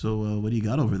So, what do you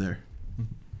got over there?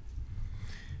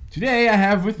 Today I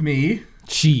have with me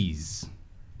cheese.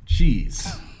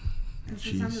 Cheese.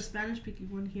 Since I'm the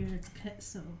Spanish-speaking one here, it's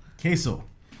queso. Queso.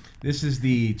 This is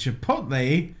the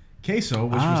Chipotle queso,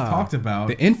 which was talked about.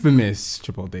 The infamous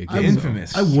Chipotle queso.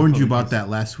 Infamous. I warned you Chipotle about queso. that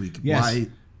last week. Yes. Why?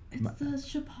 It's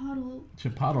the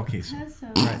Chipotle queso.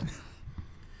 Right.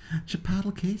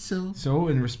 Chipotle queso. So,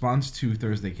 in response to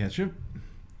Thursday Ketchup,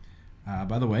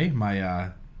 by the way,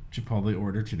 my Chipotle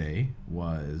order today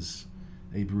was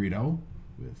a burrito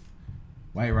with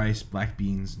white rice, black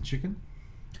beans, and chicken.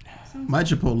 My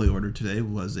Chipotle order today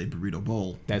was a burrito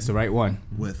bowl. That's the right one.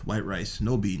 With white rice,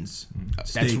 no beans,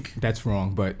 steak, That's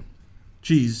wrong, but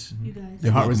cheese. You guys.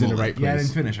 your heart was in the right place. Yeah, I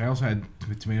didn't finish. I also had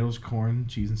tomatoes, corn,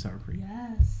 cheese, and sour cream.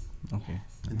 Yes. Okay.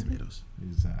 And tomatoes. It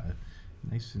was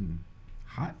nice and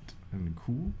hot and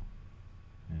cool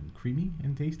and creamy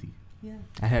and tasty. Yeah.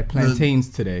 I had plantains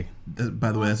today.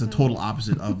 By the way, that's a total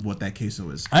opposite of what that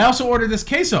queso is. I also ordered this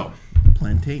queso.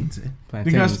 Plantains, eh?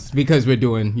 Plantains. Because we're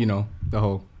doing, the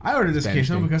whole... I ordered this Spanish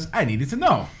queso thing. because I needed to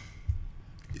know.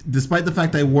 Despite the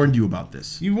fact I warned you about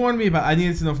this. You warned me about. I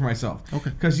needed to know for myself.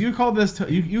 Okay. Because you called this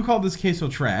you called this queso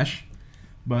trash,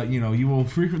 but you will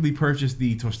frequently purchase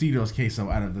the Tostitos queso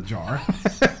out of the jar.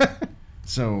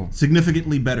 So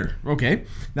Significantly better. okay.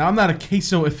 Now I'm not a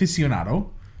queso aficionado.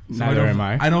 So Neither am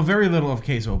I. I know very little of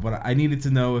queso, but I needed to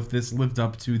know if this lived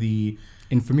up to the.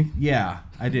 Infamy. Yeah,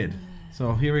 I did.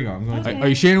 So here we go. I'm going. Okay. Are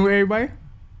you sharing with everybody?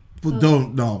 But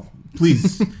don't, no.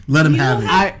 Please, let him have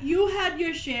it. You had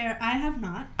your share. I have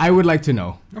not. I would like to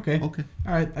know. Okay. Okay.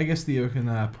 All right. I guess Theo can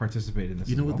participate in this.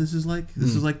 You know as what well. this is like?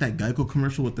 This is like that Geico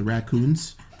commercial with the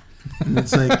raccoons. And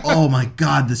it's like, oh my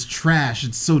god, this trash.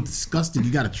 It's so disgusting.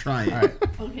 You gotta try it. All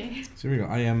right. Okay. So here we go.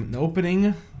 I am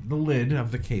opening the lid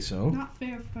of the queso. Not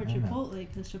fair for Chipotle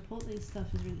because Chipotle stuff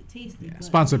is really tasty. Yeah. But,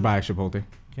 Sponsored by Chipotle.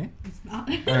 Okay. It's not.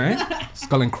 All right.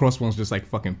 Skull and crossbones just like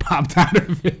fucking popped out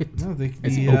of it. No,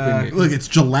 It's open. Look, it's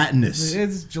gelatinous.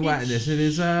 It's gelatinous. It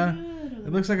is.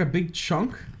 It looks like a big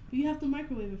chunk. You have to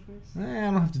microwave it first. I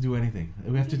don't have to do anything.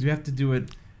 We have to do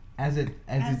it as it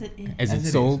As it is. As it's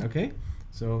is, sold. okay.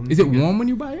 So Is it warm when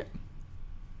you buy it?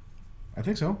 I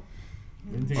think so.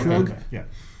 Shrug. Yeah.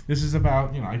 This is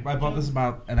about I bought this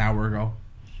about an hour ago.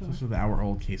 Sure. This is the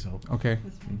hour-old queso. Okay.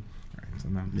 That's fine. All right. So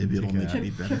now Maybe it'll make it.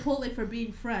 it better. Chipotle for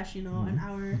being fresh, an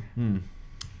hour.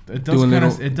 It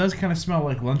does kind of smell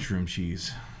like lunchroom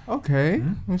cheese. Okay.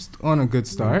 We're on a good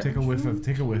start. Take a whiff of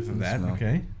that. Smell.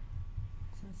 Okay.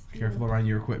 So it's Careful around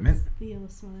your equipment. Theo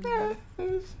smelling Eh, that.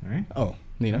 All right. Oh,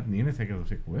 Nina. Nina, take a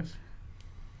whiff.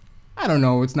 I don't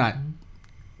know. It's not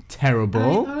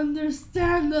terrible. I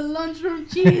understand the lunchroom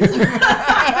cheese.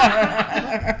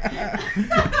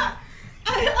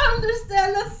 I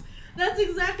understand. That's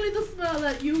exactly the smell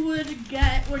that you would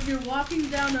get when you're walking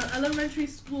down an elementary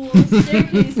school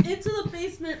staircase into the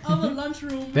basement of a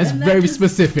lunchroom. That's and very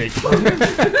specific.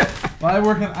 Well, I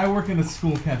work in a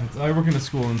school I work in a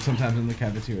school and sometimes in the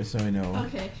cafeteria, so I know.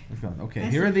 Okay. Okay.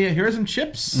 Here are some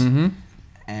chips. Mm-hmm.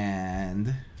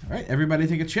 And all right, everybody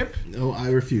take a chip. No, I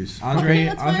refuse. Andre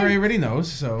that's fine. already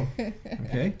knows, so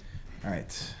okay. All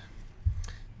right.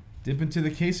 Dip into the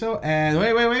queso and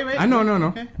wait. I know.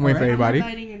 Okay. Wait for All right. everybody. I'm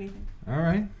not biting anything. All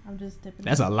right. I'm just dipping.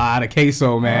 That's a lot of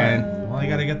queso, man. Well, you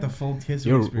got to get the full queso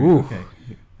You're- experience. ooh. Okay.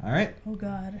 All right. Oh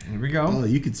God. Here we go. Oh,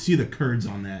 you could see the curds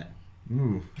on that.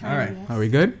 Ooh. All right. Yes. Are we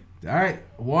good? All right.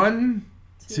 1,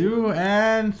 2,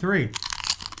 and 3.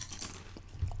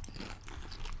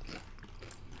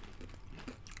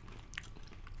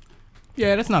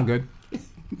 Yeah, that's not good.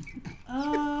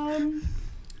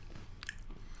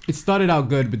 It started out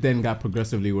good, but then got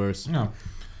progressively worse. No.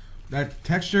 That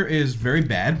texture is very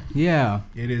bad. Yeah.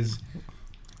 It is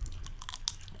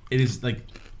like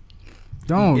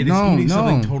Don't. it is No. eating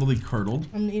something No. totally curdled.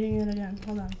 I'm eating it again.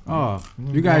 Hold on. Oh,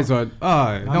 you guys are.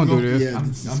 Don't do this. Yeah. I'm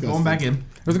It's going disgusting. back in.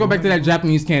 Let's go back to that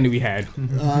Japanese candy we had.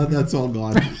 That's all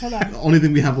gone. Hold on. The only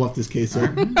thing we have left is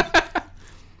queso.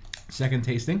 Second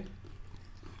tasting.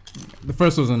 The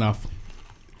first was enough.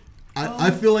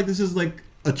 I feel like this is like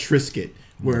a Triscuit,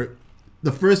 where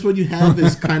the first one you have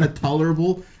is kind of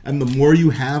tolerable, and the more you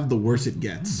have, the worse it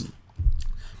gets.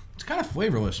 It's kind of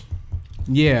flavorless.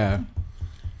 Yeah.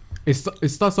 It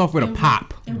starts off with a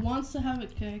pop. It wants to have a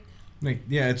kick. Like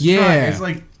it's Yeah. it's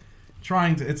like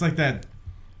trying to. It's like that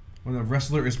when a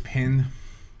wrestler is pinned,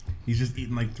 he's just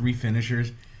eating like 3 finishers.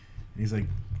 And he's like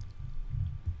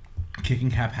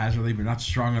kicking haphazardly, but not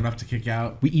strong enough to kick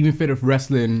out. We even fit a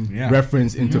wrestling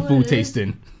reference into You know what food it is?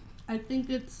 tasting. I think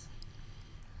it's.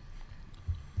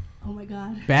 Oh my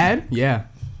God. Bad? Yeah.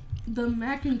 The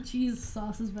mac and cheese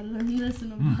sauce is better than this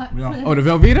in a hot yeah. plate. Oh, the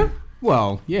Velveeta?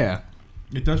 Well, yeah.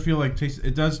 It does feel like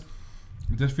It does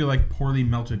feel like poorly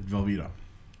melted Velveeta.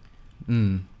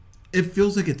 It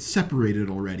feels like it's separated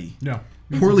already. Yeah.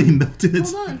 Poorly melted.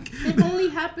 Hold on. It only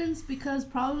happens because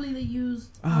probably they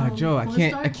used. Joe, I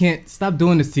cornstarch. can't stop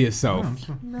doing this to yourself.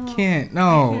 No.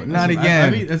 No, not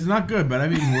again. It's not good, but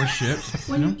I've eaten worse shit.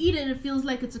 When you eat it, it feels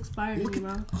like it's expired in your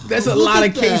mouth. That's a Look lot at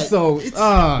of that. queso.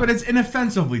 But it's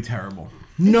inoffensively terrible.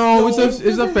 No, it's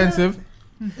It's offensive.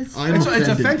 It's, I'm It's offended.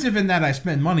 offensive in that I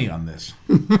spend money on this.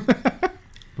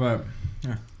 But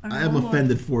yeah. I am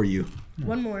offended for you.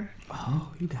 One more.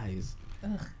 Oh, you guys.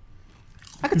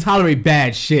 I can tolerate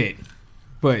bad shit,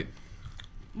 but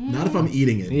Not if I'm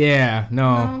eating it. yeah,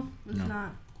 No, it's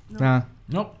not. No. nah.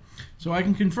 Nope. So I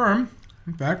can confirm,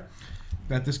 in fact,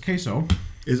 that this queso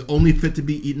Is only fit to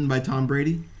be eaten by Tom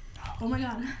Brady? Oh my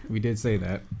god. We did say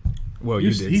that. Well, You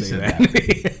you s- did he say said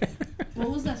that.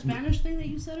 What was that Spanish thing that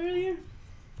you said earlier?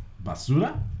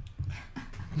 basura.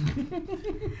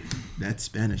 That's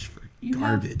Spanish for You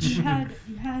garbage. you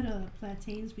had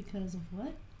plantains because of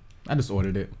what? I just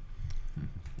ordered it.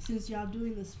 Since y'all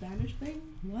doing the Spanish thing,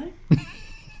 what?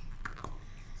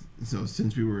 So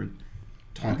since we were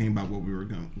talking about what we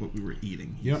were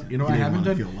eating, You know he what I didn't haven't wanna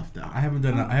done? feel left out. I haven't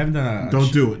done a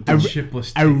Don't do it. I Don't. re-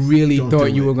 shipless. I really Don't thought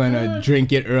do you it. were gonna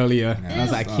drink it earlier. Yeah. And I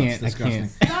was like, Ew. I can't. It's I can't.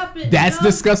 Stop it. That's no.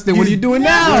 disgusting. What are you doing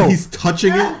Yeah, now? he's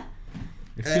touching it.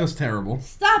 It feels terrible.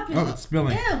 Stop it. Oh, it's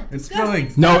spilling. Ew, It's disgusting.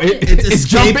 spilling. No, Stop it's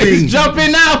jumping. escaping. It's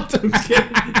jumping out.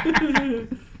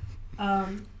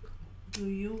 Do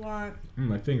you want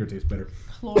My finger tastes better.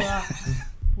 Clorox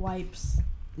wipes?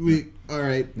 All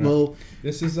right. Well,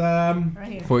 This is Right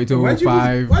here.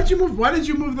 4205. Why did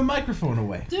you move the microphone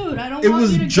away? Dude, I don't it want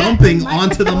was you to jumping get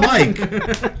onto the mic.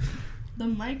 the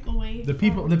mic away. The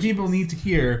people need to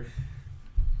hear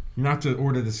not to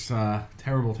order this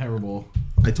terrible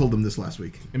I told them this last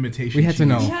week. imitation. We had to cheese.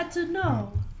 know. You had to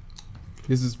know.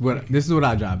 This is what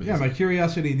our job is. Yeah, my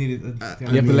curiosity needed. You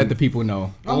have to let the people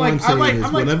know. All I'm saying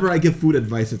is, whenever I give food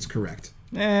advice, it's correct.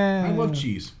 I love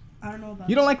cheese. I don't know about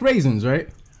You don't like raisins, right?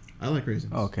 I like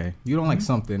raisins. Okay. You don't like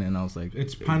something, and I was like,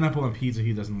 It's pineapple on pizza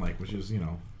he doesn't like, which is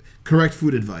Correct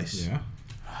food advice. yeah.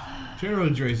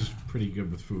 Generally, Dre's is pretty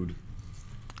good with food,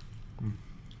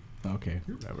 okay,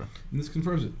 whatever. and this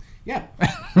confirms it. Yeah.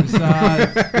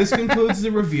 This concludes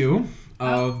the review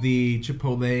of the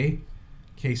Chipotle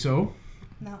queso.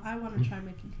 Now I want to try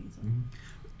making pizza.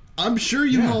 I'm sure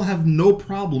you Yeah. all have no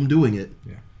problem doing it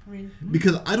I mean,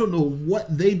 because I don't know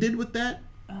what they did with that,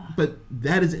 but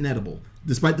that is inedible.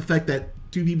 Despite the fact that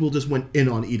two people just went in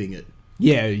on eating it.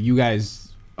 Yeah, you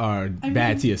guys are bad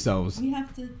mean, to yourselves. we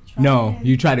have to try. No, again.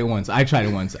 you tried it once. I tried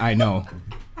it once. I know.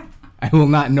 I will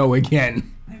not know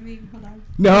again. I mean, hold on.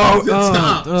 No,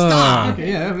 Stop, stop.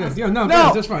 Okay, no, No,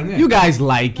 that's fine. Yeah. you guys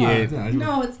like No, it.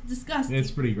 No, it's disgusting.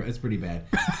 It's pretty bad.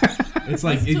 It's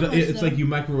like It's too much, it's though. like you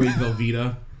microwave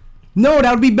Velveeta. No,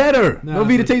 that would be better. No,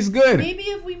 Velveeta it's- tastes good. Maybe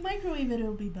if we microwave it,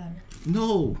 it'll be better.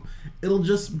 No, it'll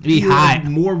just Be like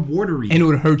hot. more watery. And it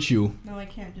would hurt you. No, I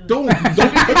can't do it. Don't put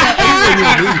that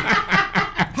anywhere near me.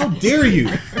 How dare you?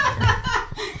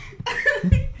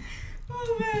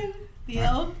 Oh man,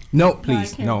 Theo, No,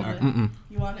 please. can't No. do it. Mm-mm.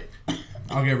 you want it?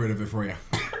 I'll get rid of it for you.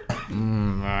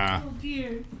 Oh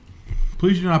dear.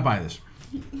 Please do not buy this.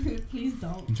 Please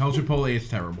don't. Tell Chipotle it's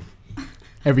terrible.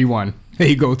 Everyone, there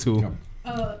you go too.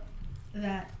 Yep.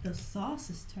 That the sauce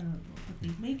is terrible, but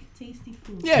they make tasty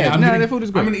food. Yeah, I'm no, gonna, that food is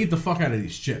I'm good. gonna eat the fuck out of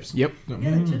these chips. Yep. Yeah,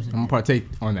 the chips are I'm gonna partake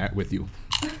on that with you.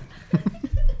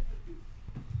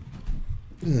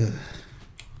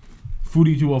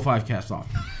 Foodie 205 cast off.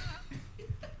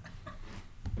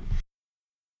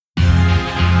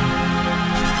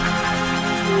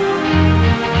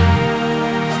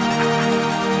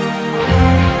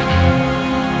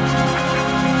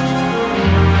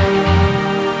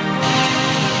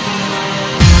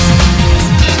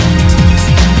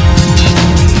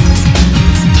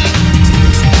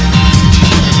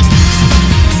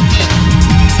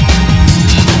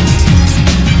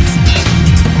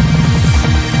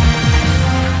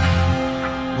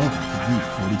 Welcome to the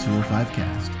 4205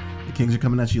 cast. The Kings are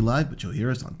coming at you live, but you'll hear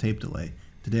us on tape delay.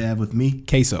 Today I have with me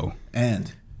Queso.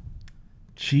 and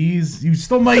Cheese. You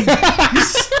stole my. You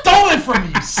stole it from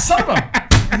me, you son of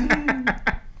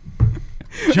a.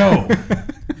 Joe.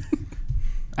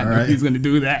 I All knew right. he was gonna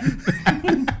do that.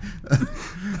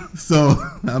 so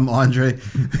I'm Andre.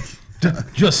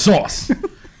 Just sauce.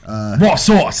 Raw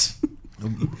sauce.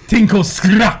 Tinkle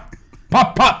skra.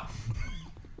 Pop pop.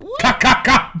 Ka ka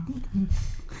ka.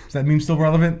 Is that meme still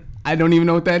relevant? I don't even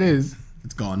know what that is.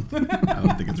 It's gone. I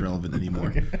don't think it's relevant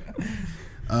anymore.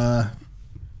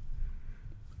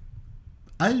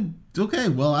 Okay.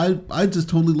 Well, I just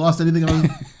totally lost anything I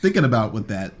was thinking about with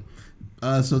that.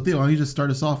 So Theo, why don't you just start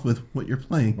us off with what you're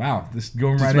playing? Wow, this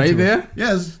going Just right right into there. it.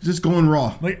 Yeah, it's just going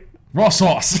raw. Like raw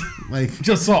sauce, Like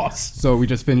just sauce. So we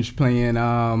just finished playing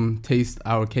Taste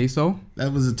Our Queso.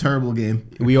 that was a terrible game.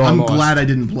 We all I'm lost. glad I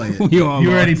didn't play it. We all You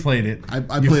lost. already played it. I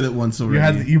played it once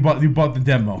already. You bought the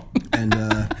demo. and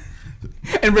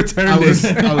and returned I was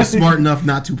it. I was smart enough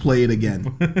not to play it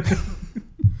again.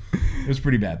 It was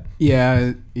pretty bad.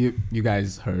 Yeah, you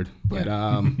guys heard, but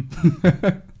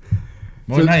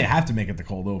Well, now you have to make it the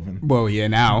cold open. well, yeah,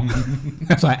 now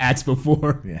that's what I asked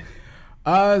before.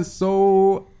 Yeah.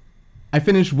 So I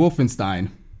finished Wolfenstein.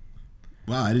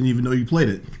 Wow, I didn't even know you played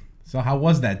it. So how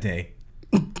was that day?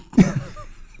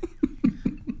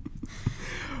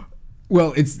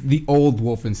 Well, it's the old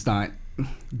Wolfenstein,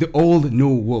 the old new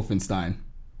Wolfenstein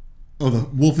Oh, the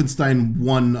Wolfenstein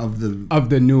 1 of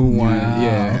the new one. Yeah,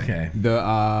 Yeah, okay.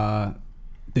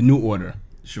 The New Order.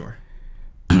 sure.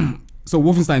 So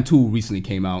Wolfenstein 2 recently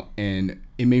came out, and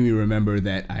it made me remember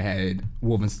that I had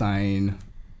Wolfenstein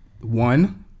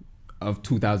 1 of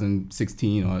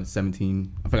 2016 or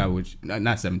 17. I forgot which.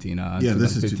 Not 17. Yeah,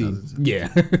 this is 2015. Yeah,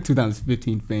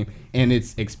 2015 fame, and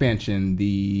its expansion,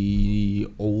 the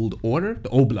Old Order, the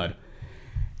Old Blood.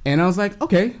 And I was like,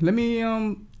 okay, let me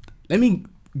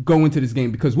go into this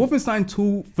game because Wolfenstein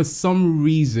 2, for some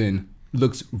reason,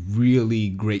 looks really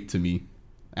great to me.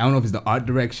 I don't know if it's the art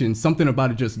direction. Something about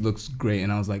it just looks great.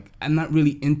 And I was like, I'm not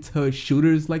really into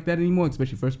shooters like that anymore,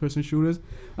 especially first-person shooters.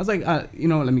 I was like, let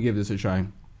me give this a try.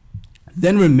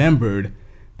 Then remembered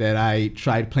that I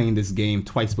tried playing this game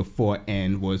twice before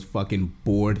and was fucking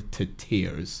bored to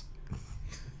tears.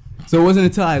 So it wasn't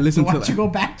until I listened Why to... don't you go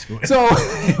back to it? So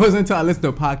it wasn't until I listened to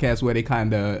a podcast where they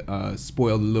kind of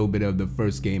spoiled a little bit of the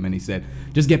first game, and he said,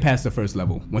 just get past the first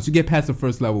level. Once you get past the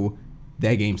first level,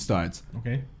 that game starts.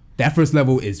 Okay. That first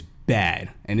level is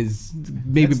bad, and it's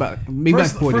maybe about 40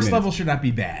 minutes. First level should not be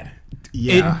bad.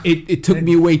 Yeah. It took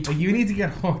me away. Like, you need to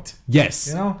get hooked. Yes,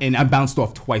 You know? and I bounced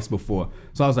off twice before.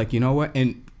 So I was like, you know what?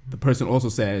 And the person also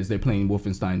says they're playing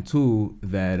Wolfenstein 2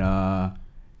 that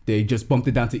they just bumped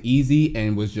it down to easy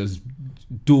and was just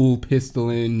dual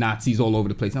pistoling Nazis all over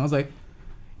the place. And I was like,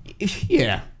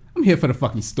 yeah, I'm here for the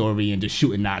fucking story and just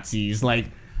shooting Nazis. Like,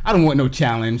 I don't want no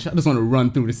challenge. I just want to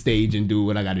run through the stage and do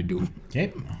what I got to do.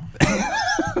 Okay.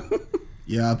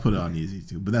 Yeah, I put it on easy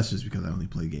too, but that's just because I only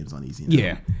play games on easy now.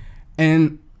 Yeah,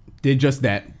 and did just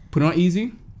that. Put it on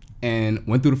easy and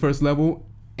went through the first level,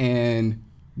 and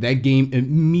that game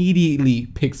immediately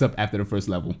picks up after the first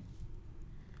level.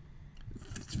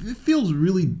 It feels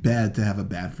really bad to have a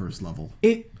bad first level.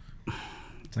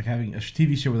 It's like having a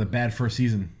TV show with a bad first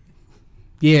season.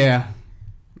 Yeah.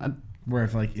 Where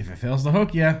if it fails to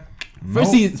hook you,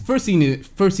 First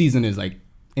season is like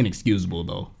inexcusable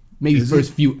though. Maybe Is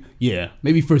first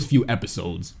few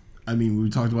episodes. I mean, we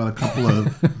talked about a couple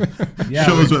of Yeah,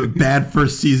 shows with bad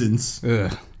first seasons.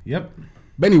 Ugh. Yep.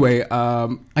 But anyway,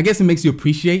 I guess it makes you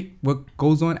appreciate what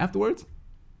goes on afterwards.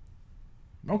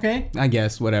 Okay. I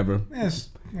guess whatever. Yes.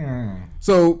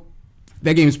 So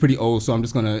that game is pretty old, so I'm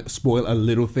just gonna spoil a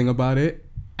little thing about it.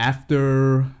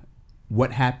 After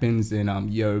what happens in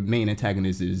your main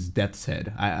antagonist is Death's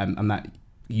Head. I'm not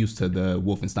used to the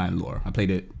Wolfenstein lore. I played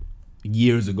it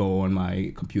years ago on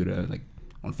my computer, like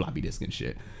on floppy disk and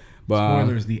shit. But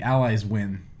Spoilers: the Allies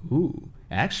win. ooh,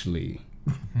 actually.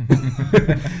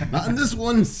 Not in this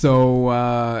one.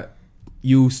 So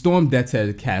you storm Death's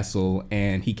Head Castle,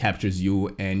 and he captures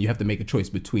you, and you have to make a choice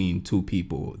between two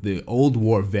people: the old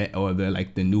war vet or the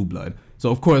new blood. So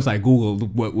of course I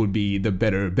googled what would be the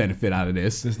better benefit out of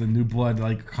this. Does the new blood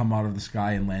come out of the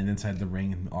sky and land inside the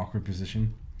ring in an awkward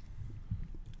position?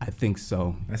 I think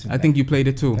so. That's I think you played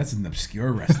it too. That's an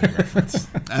obscure wrestling reference.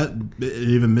 It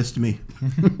even missed me.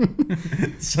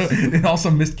 So it also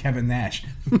missed Kevin Nash.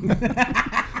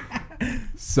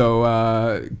 So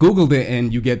googled it,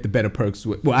 and you get the better perks.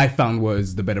 What I found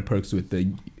was the better perks with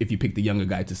if you pick the younger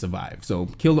guy to survive. So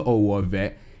kill the old war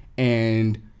vet,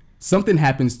 and something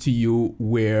happens to you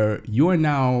where you are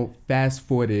now fast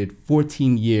forwarded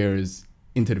 14 years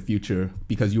into the future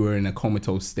because you were in a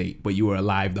comatose state, but you were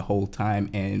alive the whole time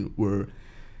and were,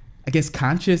 I guess,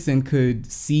 conscious and could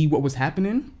see what was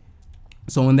happening.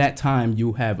 So in that time,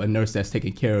 you have a nurse that's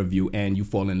taking care of you, and you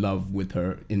fall in love with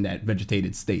her in that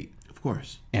vegetated state. Of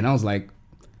course. And I was like,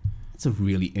 it's a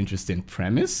really interesting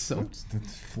premise. So,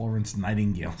 That's Florence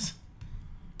Nightingale's.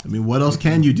 I mean, what else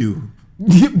can you do?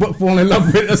 but fall in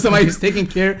love with somebody who's taking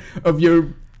care of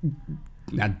your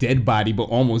not dead body, but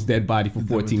almost dead body for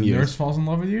 14 the years. nurse falls in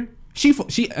love with you? She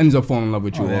ends up falling in love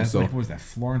with you That's also. what was that?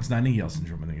 Florence Nightingale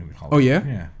syndrome, I think they call it. Oh yeah.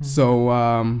 Yeah.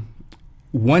 So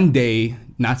one day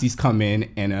Nazis come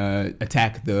in and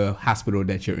attack the hospital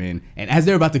that you're in, and as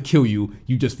they're about to kill you,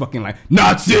 you just fucking like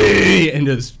Nazi and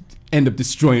just end up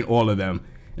destroying all of them.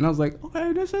 And I was like,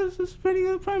 okay, this is a pretty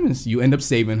good premise. You end up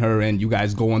saving her, and you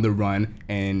guys go on the run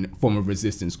and form a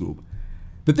resistance group.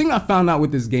 The thing I found out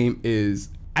with this game is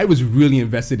I was really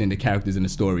invested in the characters in the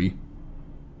story.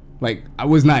 Like, I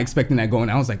was not expecting that going.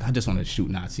 I was like, I just want to shoot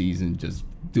Nazis and just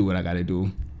do what I got to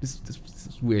do. This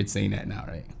is weird saying that now,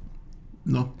 right?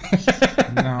 No.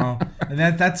 No. And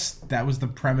that was the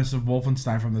premise of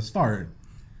Wolfenstein from the start.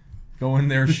 Go in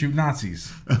there, shoot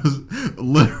Nazis. That was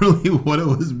literally what it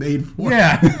was made for.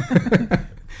 Yeah.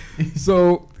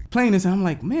 So playing this, I'm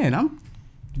like, man, I'm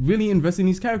really invested in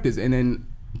these characters. And then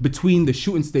between the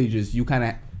shooting stages, it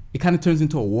kind of turns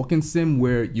into a walking sim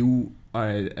where you are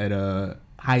at a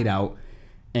hideout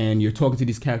and you're talking to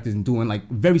these characters and doing like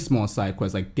very small side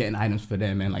quests, like getting items for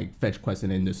them and like fetch quests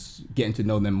and then just getting to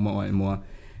know them more and more.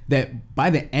 That by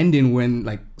the ending, when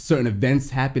like certain events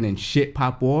happen and shit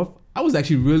pop off, I was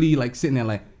actually really like sitting there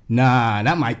like, nah,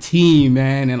 not my team,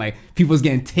 man. And like people's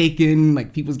getting taken,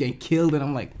 like people's getting killed, and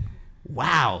I'm like,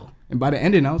 wow. And by the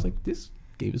ending, I was like, this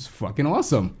game is fucking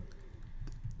awesome.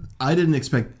 I didn't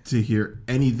expect to hear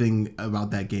anything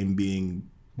about that game being.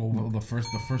 Well, the first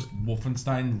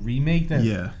Wolfenstein remake that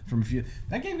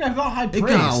that game got a lot of high praise. It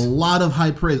got a lot of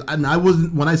high praise, and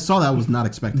when I saw that, I was not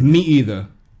expecting. Me either.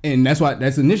 And that's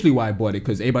initially why I bought it,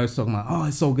 because everybody was talking about, oh,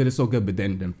 it's so good, but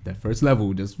then that first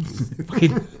level just fucking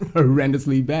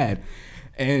horrendously bad.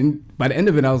 And by the end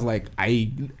of it, I was like,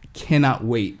 I cannot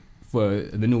wait for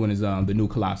the new one is the new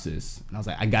Colossus. And I was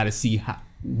like, I gotta see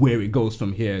where it goes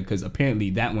from here, because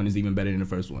apparently that one is even better than the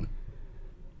first one.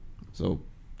 So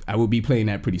I will be playing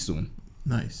that pretty soon.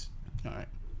 Nice. All right.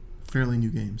 Fairly new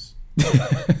games.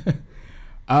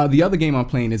 The other game I'm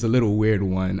playing is a little weird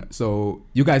one. So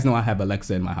you guys know I have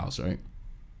Alexa in my house, right?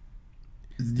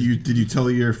 Did you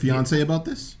tell your fiance about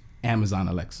this? Amazon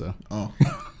Alexa. Oh.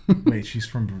 Wait, she's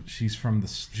from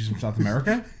South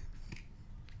America?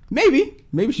 Maybe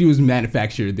she was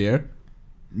manufactured there.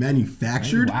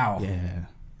 Manufactured? Oh, wow. Yeah,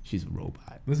 she's a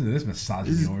robot. Listen to this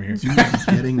misogyny over here. Dude's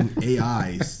getting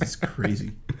AIs. It's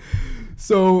crazy.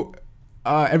 So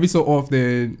every so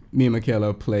often, me and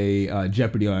Michaela play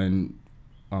Jeopardy on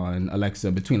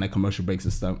Alexa between like commercial breaks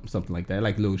and stuff, something like that,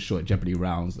 like little short Jeopardy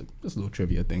rounds, like just a little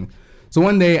trivia thing. So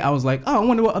one day I was like, oh, I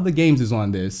wonder what other games is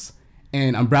on this,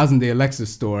 and I'm browsing the Alexa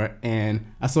store and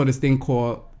I saw this thing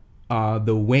called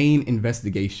the Wayne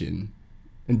Investigation,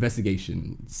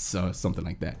 so something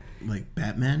like that. Like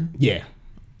Batman? Yeah.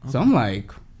 Okay. So I'm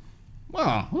like,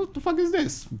 wow, what the fuck is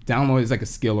this? Download, it's like a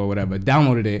skill or whatever.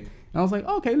 Downloaded it. And I was like,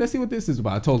 okay, let's see what this is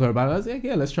about. I told her about it. I was like,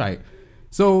 yeah, let's try it.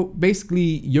 So basically,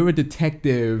 you're a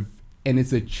detective, and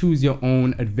it's a choose your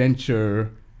own adventure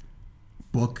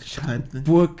book type thing.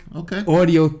 Book, okay,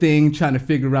 audio thing, trying to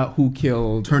figure out who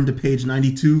killed. Turn to page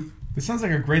 92. This sounds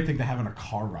like a great thing to have in a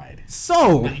car ride.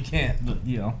 So but you can't, but,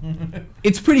 you know.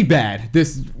 It's pretty bad,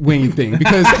 this Wayne thing,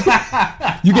 because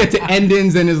you get to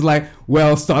endings and it's like,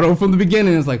 well, start over from the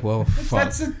beginning. It's like, well, fuck.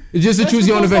 It's just a choose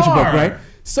your own adventure book, right?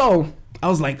 So I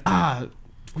was like,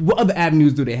 what other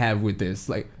avenues do they have with this?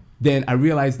 Like, then I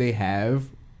realized they have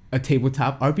a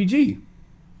tabletop RPG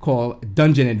called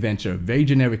Dungeon Adventure. Very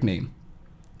generic name.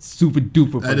 Super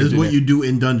duper. That is what you do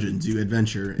in dungeons. You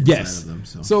adventure inside of them.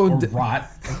 So or rot.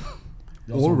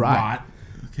 Or rot.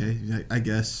 Okay, I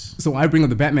guess. So I bring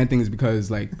up the Batman thing is because,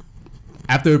 like,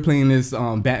 after playing this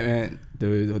Batman,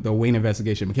 the Wayne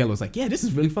investigation, Michaela was like, yeah, this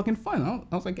is really fucking fun.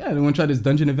 I was like, yeah, I want to try this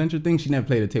dungeon adventure thing. She never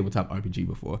played a tabletop RPG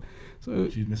before. So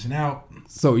she's missing out.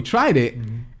 So we tried it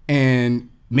and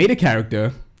made a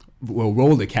character,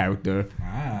 rolled a character,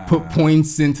 put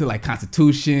points into like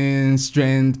constitution,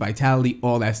 strength, vitality,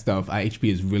 all that stuff. Our HP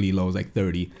is really low, it's like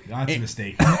 30. That's a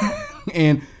mistake.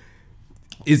 And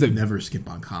is a never skip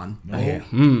on con. No. Yeah.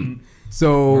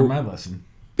 So learn my lesson.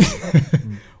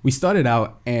 We started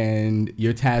out and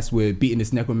you're tasked with beating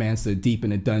this necromancer deep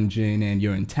in a dungeon and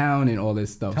you're in town and all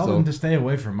this stuff. Tell them to stay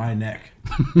away from my neck.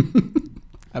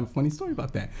 I have a funny story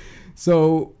about that.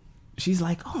 So she's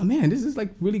like, oh man, this is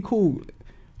like really cool.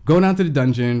 Go down to the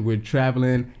dungeon, we're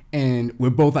traveling, and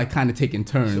we're both like kind of taking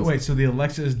turns. So wait, so the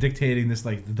Alexa is dictating this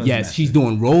like the dungeon Yes, master. she's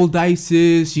doing roll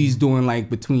dices, she's doing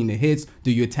like between the hits. Do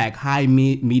you attack high,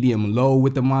 medium, low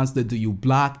with the monster? Do you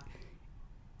block?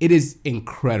 It is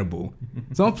incredible.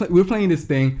 So we're playing this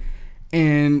thing,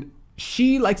 and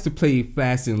she likes to play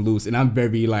fast and loose, and I'm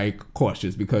very like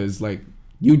cautious because like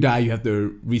you die, you have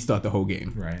to restart the whole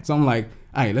game. Right. So I'm like,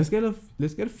 all right, let's get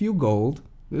a few gold.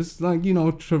 Let's like, you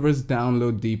know, traverse down a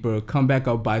little deeper, come back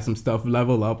up, buy some stuff,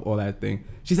 level up, all that thing.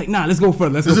 She's like, nah, let's go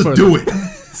further. Let's go just further. do it.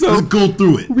 So let's go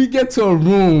through it. we get to a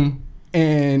room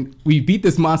and we beat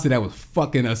this monster that was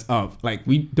fucking us up. Like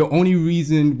the only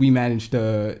reason we managed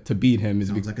to beat him is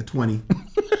Sounds like a 20.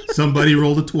 Somebody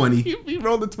rolled a 20. he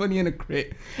rolled a 20 in a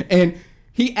crit, and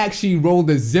he actually rolled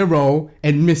a 0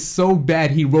 and missed so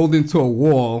bad he rolled into a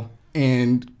wall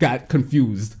and got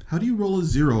confused. How do you roll a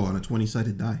 0 on a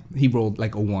 20-sided die? He rolled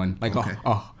like a 1, like Okay.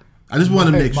 a I just want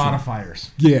to make sure.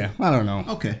 Modifiers. yeah. I don't know.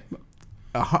 Okay.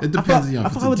 I It depends on I if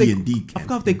it's forgot a what D&D I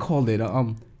forgot what they called it.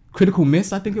 Critical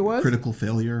miss, I think it was. critical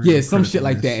failure. Yeah, or some critical shit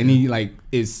like miss, that, and yeah. he like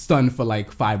is stunned for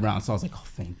like 5 rounds. So I was like, oh,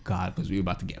 thank God, because we were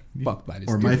about to get fucked by this.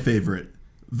 Or dude. my favorite,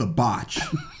 the botch.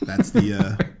 That's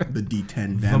the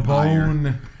D10 The vampire.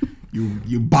 bone.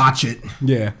 You botch it.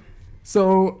 Yeah.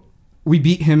 So we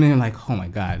beat him and like, oh my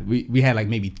God. We had like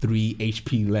maybe 3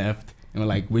 HP left. And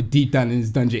we're deep down in this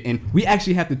dungeon. And we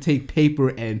actually have to take paper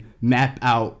and map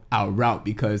out our route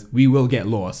because we will get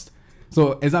lost.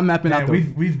 So as I'm mapping out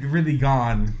we've really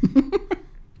gone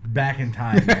back in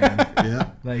time, man.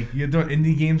 Yeah. Like, you thought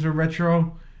indie games are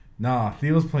retro? Nah,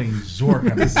 Theo's playing Zork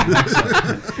on this.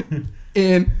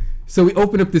 And so we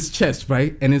open up this chest,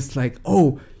 right? And it's like,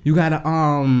 oh, you got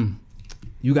a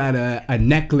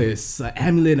necklace, an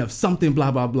amulet of something,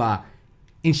 blah, blah, blah.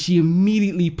 And she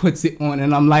immediately puts it on,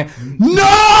 and I'm like,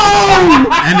 no!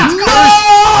 And it's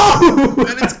No!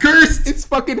 cursed. And it's cursed. It's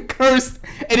fucking cursed.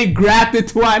 And it grabbed it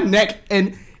to our neck,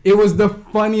 and it was the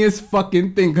funniest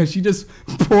fucking thing, because she just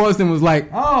paused and was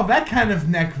like, Oh, that kind of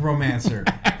neck romancer.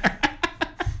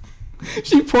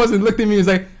 she paused and looked at me and was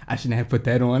like, I shouldn't have put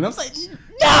that on. I was like,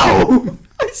 no!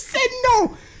 I said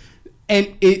no!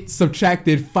 And it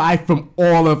subtracted 5 from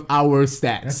all of our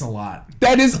stats. That's a lot.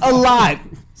 That is a lot.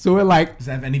 So we're like, Does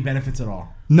that have any benefits at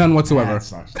all? none whatsoever. That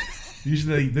sucks.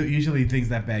 Usually things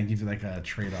that bad give you like a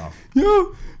trade-off. Yeah.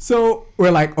 So we're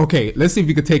like, okay, let's see if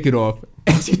we could take it off.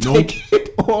 As you take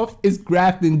it off, it's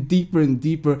grafting deeper and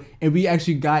deeper. And we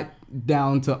actually got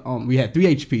down to, we had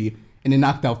 3 HP and it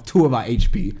knocked out 2 of our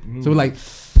HP. So we're like,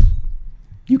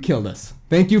 you killed us.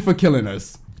 Thank you for killing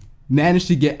us. Managed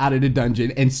to get out of the dungeon.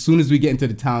 And as soon as we get into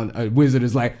the town, a wizard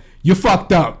is like, you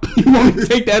fucked up. You want me to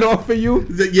take that off for you?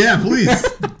 Yeah, please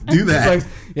do that. It's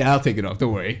like, yeah, I'll take it off.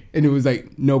 Don't worry. And it was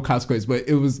like no consequence, but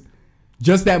it was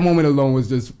just that moment alone was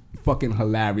just fucking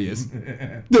hilarious.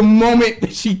 The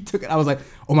moment she took it, I was like,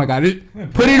 oh my God,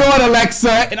 put it on,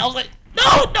 Alexa. And I was like,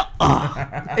 no.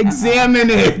 Examine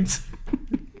it.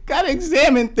 Gotta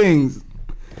examine things.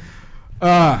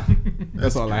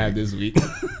 That's all I have this week.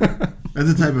 That's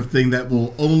the type of thing that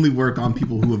will only work on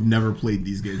people who have never played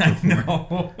these games before.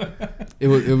 No. It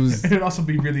was. It would also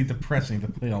be really depressing to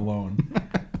play alone.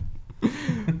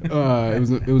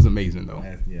 It was amazing though.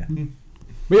 Yeah.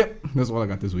 But yeah, that's all I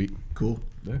got this week. Cool.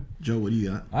 Joe, what do you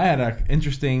got? I had an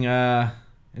interesting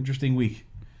week.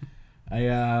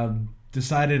 I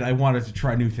decided I wanted to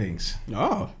try new things.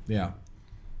 Oh. Yeah.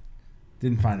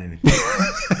 Didn't find anything.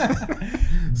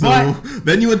 So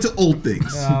then you went to old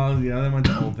things. Yeah, I went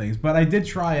to old things. But I did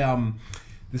try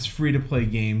this free-to-play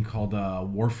game called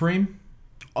Warframe.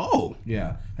 Oh.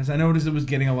 Yeah. As I noticed, it was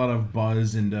getting a lot of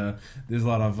buzz, and there's a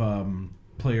lot of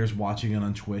players watching it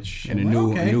on Twitch. And I'm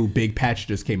a new big patch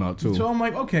just came out too. So I'm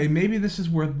like, okay, maybe this is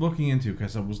worth looking into,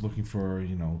 because I was looking for,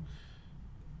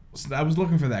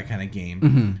 that kind of game.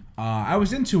 Mm-hmm. I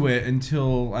was into it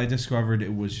until I discovered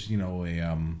it was,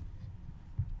 a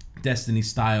Destiny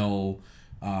style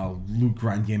loot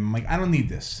grind game. I'm like, I don't need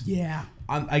this. Yeah.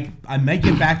 I might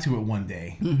get back to it one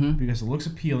day because it looks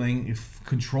appealing. It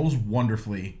controls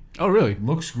wonderfully. Oh, really?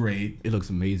 Looks great. It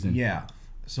looks amazing. Yeah.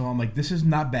 So I'm like, this is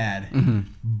not bad,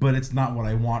 but it's not what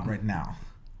I want right now.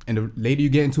 And the later you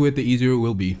get into it, the easier it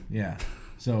will be. Yeah.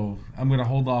 So I'm going to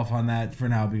hold off on that for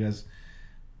now because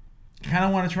I kind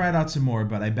of want to try it out some more,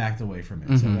 but I backed away from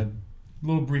it. So a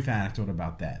little brief anecdote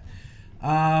about that.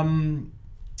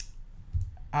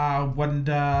 When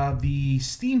the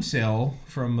Steam sale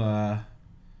from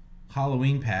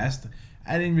Halloween passed,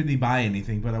 I didn't really buy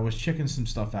anything, but I was checking some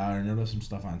stuff out and noticed some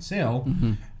stuff on sale.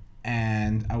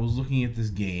 And I was looking at this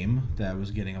game that was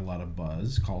getting a lot of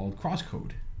buzz called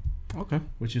Crosscode. Okay.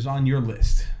 Which is on your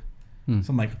list. So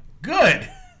I'm like, good!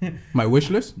 My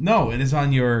wish list? No, it is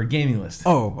on your gaming list.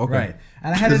 Oh, okay. Right.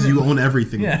 And I had Because it. you own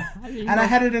everything. Yeah. And I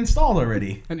had it installed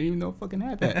already. I didn't even know I fucking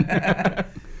had that.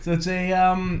 So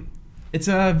it's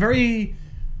a very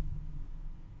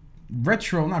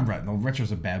retro. Not retro. No,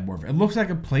 retro's a bad word. It looks like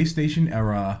a PlayStation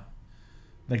era,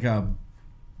 like a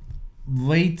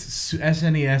late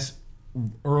SNES,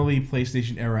 early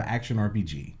PlayStation era action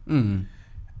RPG. It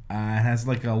has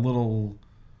like a little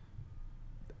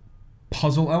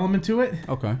puzzle element to it.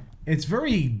 Okay. It's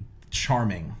very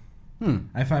charming.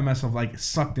 I find myself like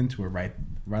sucked into it right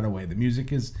right away. The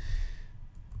music is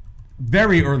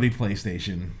very early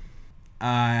PlayStation,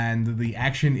 and the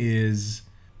action is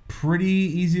pretty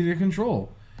easy to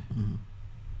control. Mm-hmm.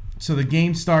 So the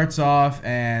game starts off,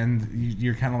 and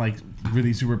you're kind of like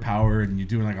really super powered, and you're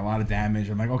doing like a lot of damage.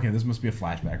 I'm like, okay, this must be a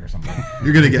flashback or something.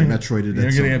 You're gonna get Metroided.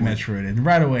 You're gonna get Metroided, and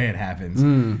right away it happens.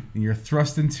 And you're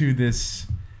thrust into this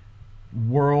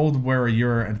world where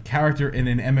you're a character in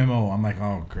an MMO. I'm like,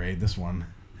 oh great, this one,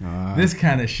 this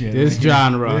kind of shit, this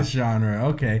genre.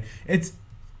 Okay, it's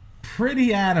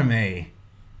pretty anime,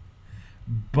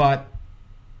 but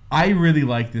I really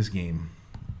like this game.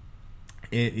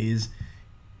 It is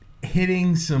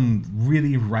hitting some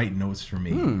really right notes for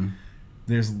me.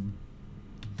 There's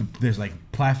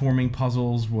like platforming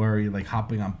puzzles where you're like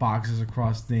hopping on boxes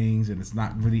across things, and it's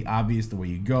not really obvious the way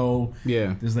you go.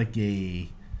 Yeah. There's like a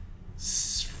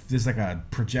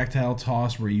projectile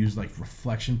toss where you use like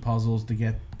reflection puzzles to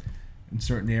get in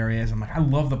certain areas. I'm like, I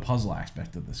love the puzzle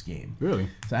aspect of this game. Really?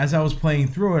 So as I was playing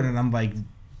through it, and I'm like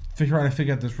trying to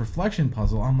figure out this reflection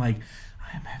puzzle, I'm like,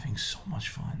 I am having so much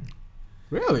fun.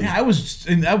 Really? Yeah, I was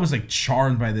like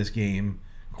charmed by this game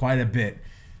quite a bit.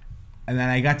 And then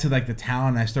I got to like the town,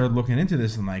 and I started looking into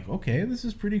this, and I'm like, okay, this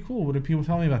is pretty cool. What do people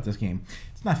tell me about this game?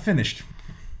 It's not finished.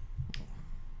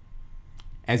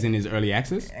 As in his early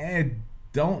access? I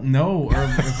don't know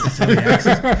if it's early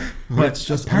access, but it's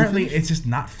just apparently unfinished? it's just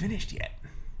not finished yet.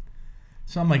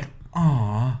 So I'm like,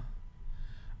 aw,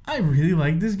 I really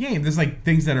like this game. There's like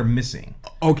things that are missing.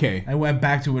 Okay. I went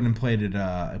back to it and played it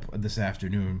this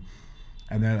afternoon.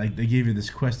 And then like they gave you this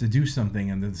quest to do something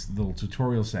in this little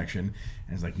tutorial section,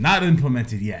 and it's like not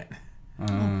implemented yet.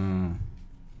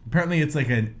 Apparently, it's like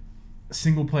a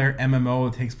single player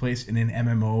MMO that takes place in an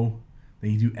MMO that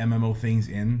you do MMO things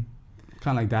in.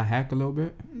 Kind of like Dot Hack a little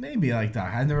bit. Maybe like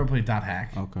Dot Hack. I've never played Dot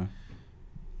Hack. Okay.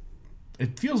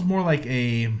 It feels more like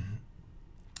a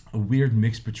weird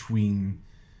mix between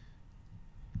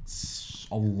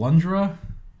Alundra,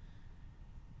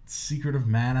 Secret of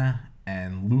Mana,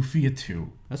 and Lufia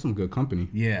 2. That's some good company.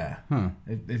 Yeah. Huh.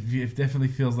 It definitely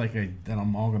feels like an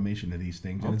amalgamation of these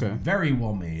things. And Okay. It's very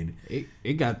well made.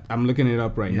 It got. I'm looking it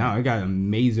up right now. It got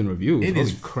amazing reviews. It Holy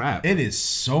is crap. It is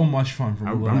so much fun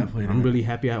from what I played. I'm really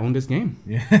happy I own this game.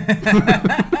 Yeah.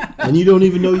 And you don't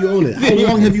even know you own it. How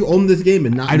long have you owned this game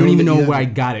and not? I don't even know that you where I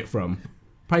have it? got it from.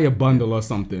 Probably a bundle or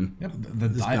something. Yep.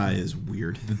 This guy is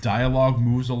weird. The dialogue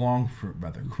moves along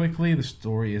rather quickly. The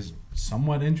story is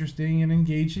somewhat interesting and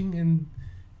engaging, and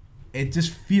it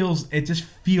just feels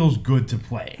good to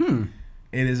play.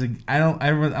 It is I don't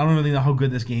really know how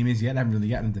good this game is yet. I haven't really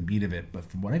gotten the beat of it, but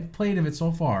from what I've played of it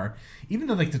so far, even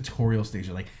the like tutorial stage,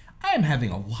 like I am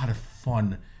having a lot of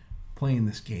fun playing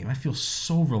this game. I feel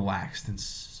so relaxed and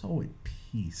so at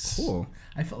peace. Cool.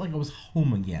 I felt like I was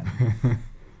home again.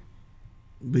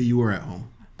 But you were at home.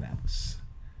 That was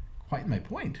quite my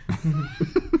point.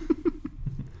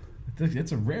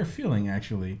 It's a rare feeling,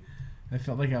 actually. I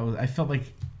felt like I was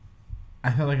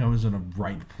in a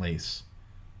right place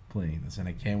playing this, and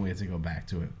I can't wait to go back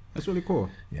to it. That's really cool.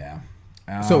 Yeah.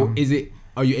 So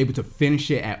are you able to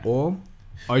finish it at all?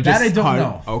 Or just that I don't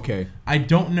know. Okay. I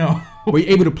don't know. Were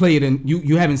you able to play it and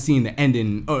you haven't seen the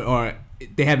ending or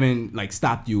they haven't like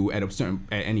stopped you at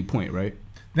any point, right?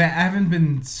 I haven't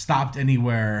been stopped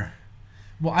anywhere.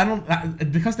 Well, I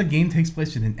don't because the game takes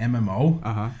place in an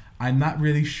MMO. I'm not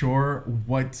really sure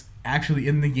what's actually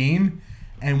in the game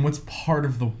and what's part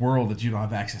of the world that you don't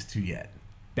have access to yet.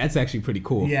 That's actually pretty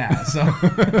cool. Yeah. So.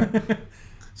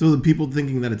 So the people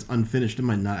thinking that it's unfinished, it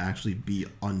might not actually be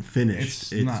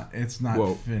unfinished. It's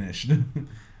not finished.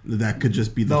 That could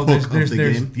just be the hook there's of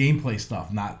the game. gameplay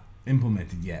stuff not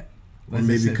implemented yet. Or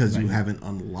maybe because you haven't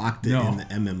unlocked it in the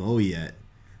MMO yet.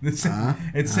 It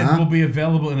said will be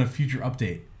available in a future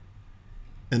update.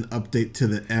 An update to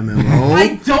the MMO?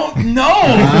 I don't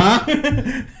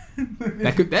know!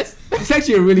 That's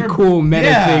actually a really cool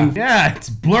meta thing. Yeah, it's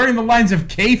blurring the lines of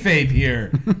kayfabe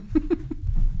here.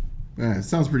 Yeah, it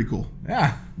sounds pretty cool.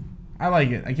 Yeah, I like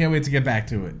it. I can't wait to get back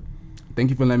to it. Thank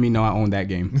you for letting me know I own that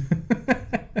game.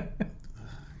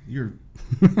 You're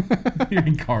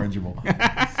incorrigible.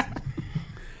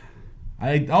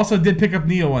 I also did pick up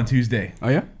Neo on Tuesday. Oh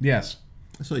yeah? Yes.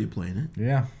 I saw you playing it.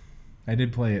 Yeah, I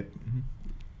did play it.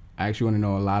 I actually want to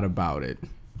know a lot about it,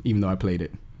 even though I played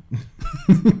it.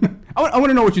 I want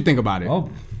to know what you think about it.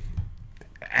 Well,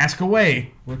 ask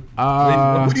away. What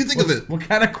do you think of it? What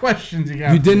kind of questions you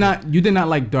got? You did not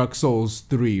like Dark Souls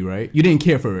 3, right? You didn't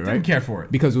care for it, right? Didn't care for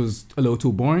it because it was a little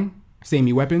too boring.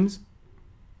 Samey weapons.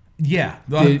 Yeah,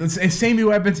 the samey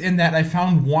weapons in that I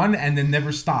found one and then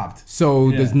never stopped. So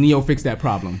does Neo fix that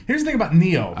problem? Here's the thing about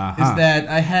Neo is that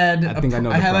I had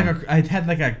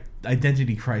like a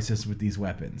identity crisis with these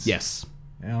weapons. Yes.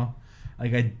 You know,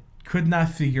 like I could not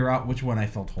figure out which one I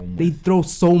felt home They with. throw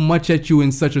so much at you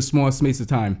in such a small space of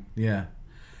time. Yeah.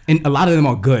 And a lot of them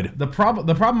are good. The problem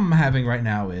I'm having right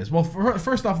now is, well,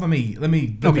 first off, let me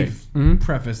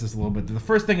preface this a little bit. The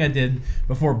first thing I did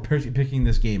before picking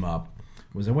this game up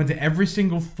was I went to every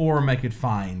single forum I could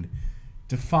find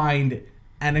to find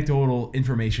anecdotal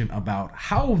information about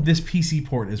how this PC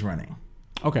port is running.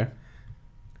 Okay.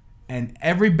 And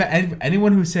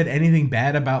anyone who said anything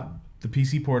bad about the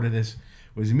PC port of this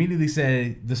was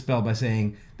immediately dispelled by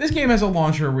saying, this game has a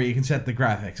launcher where you can set the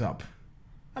graphics up.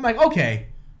 I'm like, okay,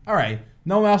 all right,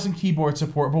 no mouse and keyboard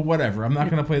support, but whatever. I'm not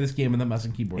going to play this game with a mouse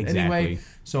and keyboard anyway,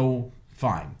 so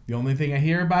fine. The only thing I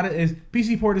hear about it is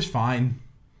PC port is fine.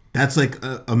 That's like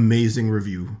an amazing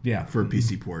review for a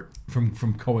PC port. From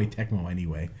Koei Tecmo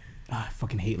anyway. I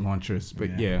fucking hate launchers,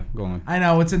 but yeah, go on. I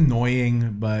know, it's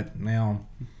annoying, but,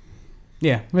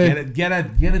 Yeah. Get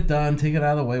it done, take it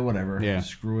out of the way, whatever. Yeah.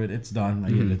 Screw it, it's done. I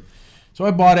get it. So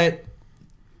I bought it,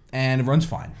 and it runs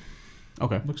fine.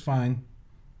 Okay. Looks fine,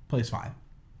 plays fine.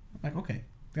 I'm like, okay,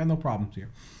 got no problems here.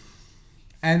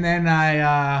 And then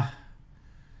I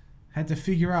had to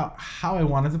figure out how I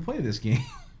wanted to play this game.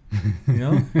 You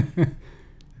know?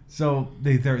 So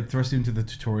they're thrust into the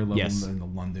tutorial level in the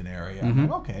London area. I'm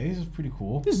like, okay, this is pretty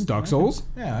cool. This is Dark Souls.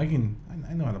 Yeah, I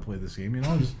know how to play this game. You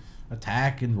know, just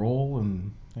attack and roll,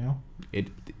 and you know,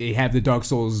 It have the Dark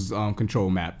Souls control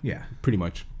map. Yeah, pretty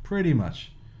much.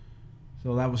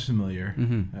 So that was familiar.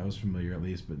 That was familiar at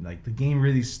least. But like the game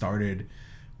really started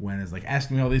when it's like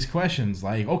asking me all these questions.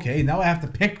 Like, okay, now I have to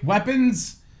pick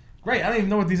weapons. Great, I don't even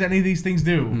know what any of these things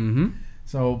do.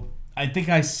 So I think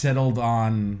I settled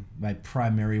on my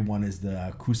primary one is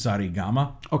the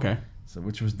Kusarigama. Okay. So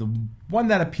which was the one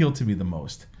that appealed to me the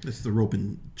most. It's the rope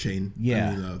and chain.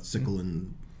 Yeah. I mean, sickle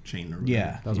and chain. Or whatever.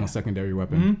 Yeah. That was my secondary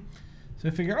weapon. So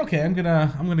I figured, okay, I'm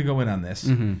gonna go in on this.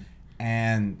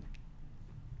 And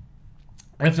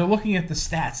after looking at the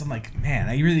stats, I'm like, man,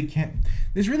 I really can't.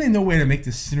 There's really no way to make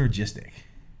this synergistic.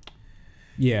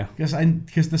 Yeah. Because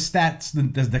the stats, the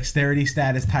dexterity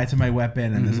stat is tied to my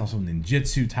weapon, and there's also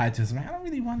ninjutsu tied to it. So I'm like, I don't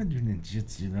really want to do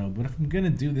ninjutsu, but if I'm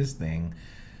gonna do this thing,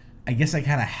 I guess I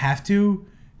kind of have to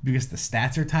because the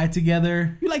stats are tied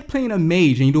together. You like playing a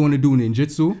mage and you don't want to do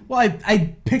ninjutsu? Well,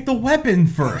 I picked a weapon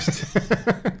first.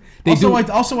 I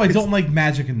don't like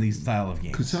magic in these style of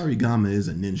games. Kusarigama is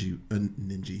a ninja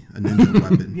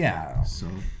weapon. Yeah. So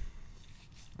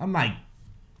I'm like,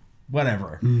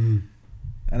 whatever.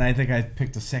 And I think I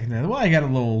picked a second. Well, I got a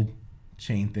little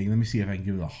chain thing. Let me see if I can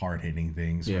give it a hard hitting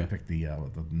thing. So I picked the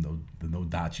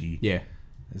Nodachi. Yeah.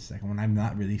 The second one, I'm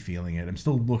not really feeling it. I'm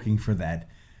still looking for that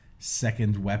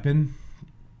second weapon,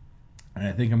 and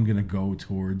I think I'm gonna go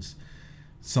towards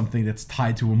something that's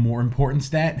tied to a more important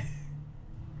stat.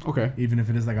 Okay. Even if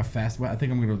it is like a fast weapon, I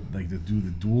think I'm gonna like to do the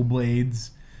dual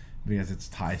blades because it's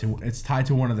tied to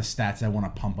one of the stats I want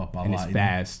to pump up a and lot. It's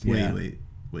fast. Wait.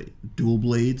 Dual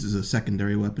blades is a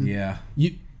secondary weapon. Yeah.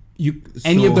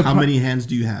 How many hands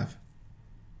do you have?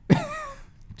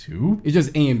 2. It's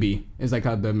just A and B. It's like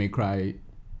how the May Cry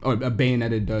or a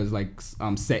Bayonetta does like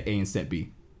set A and set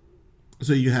B.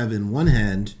 So you have in one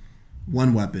hand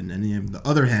one weapon, and you have the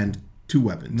other hand 2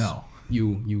 weapons. No.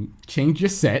 You change your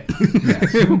set,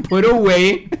 put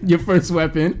away your first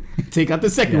weapon, take out the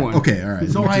second one. Okay, all right.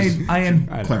 So I am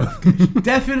clarification.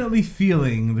 definitely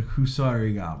feeling the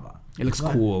Kusarigama. It looks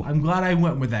cool. I'm glad I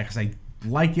went with that because I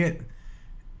like it,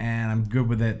 and I'm good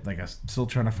with it. Like I'm still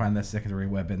trying to find that secondary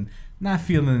weapon. Not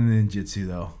feeling the ninjutsu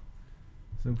though.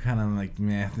 So I'm kind of like,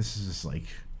 man, this is just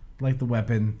like the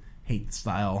weapon, hate the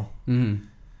style. No,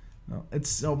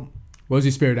 it's What was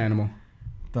your spirit animal?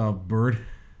 the bird.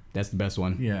 That's the best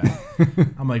one. Yeah.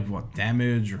 I'm like, what,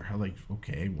 damage? Or like,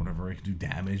 okay, whatever, I can do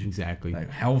damage. Exactly. Like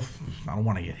health, I don't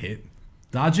want to get hit.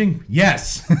 Dodging?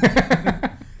 Yes.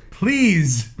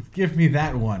 Please give me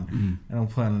that one. I don't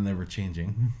plan on ever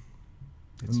changing.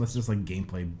 Unless there's like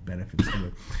gameplay benefits to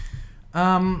it.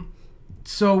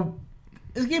 So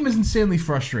this game is insanely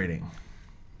frustrating.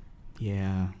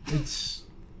 Yeah. It's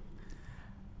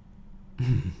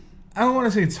I don't want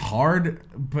to say it's hard,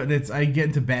 but I get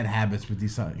into bad habits with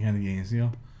these kind of games, you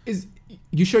know? Is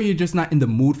you sure you're just not in the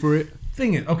mood for it?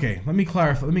 Thing is, okay, let me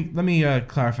clarify. Let me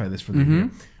clarify this for the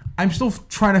year. I'm still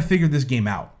trying to figure this game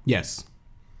out, Yes.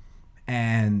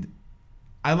 and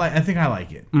I think I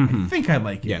like it. I think I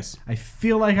like it. Yes. I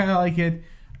feel like I like it.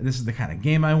 This is the kind of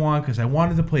game I want because I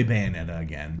wanted to play Bayonetta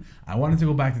again. I wanted to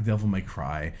go back to Devil May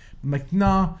Cry. I'm like,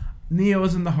 nah, Neo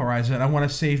is in the horizon. I want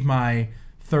to save my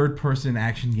third-person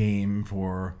action game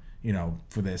for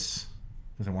this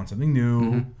because I want something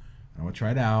new. I want to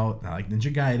try it out. I like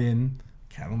Ninja Gaiden.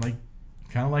 kind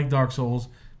of like Dark Souls.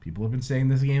 People have been saying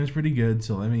this game is pretty good,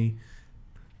 so let me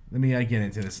get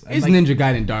into this. It's like, Ninja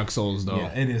Gaiden Dark Souls though.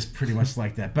 Yeah, it is pretty much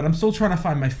like that. But I'm still trying to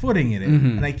find my footing in it,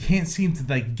 and I can't seem to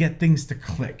like get things to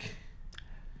click.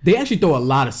 They actually throw a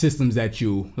lot of systems at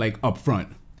you like up front.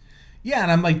 Yeah,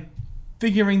 and I'm like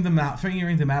figuring them out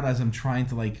as I'm trying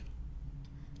to like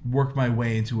work my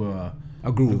way into a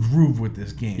groove with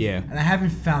this game. Yeah. And I haven't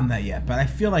found that yet, but I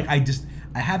feel like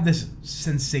I have this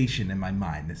sensation in my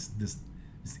mind, this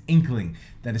inkling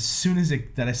that as soon as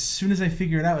I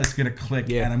figure it out, it's gonna click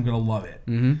and I'm gonna love it.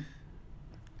 Mm-hmm.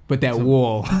 But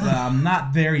wall. I'm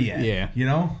not there yet. Yeah. You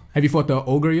know? Have you fought the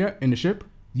ogre yet in the ship?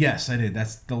 Yes, I did.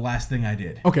 That's the last thing I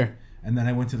did. Okay. And then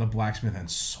I went to the blacksmith and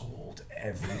sold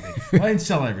everything. Well, I didn't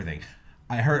sell everything.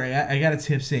 I got a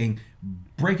tip saying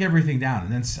break everything down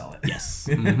and then sell it. Yes.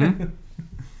 Mm-hmm.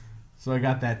 So I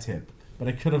got that tip. But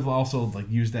I could have also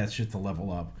like used that shit to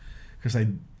level up. Because I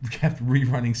kept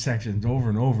rerunning sections over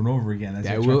and over and over again as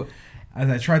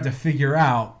I tried to figure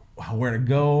out where to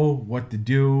go, what to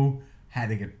do, how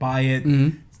to get by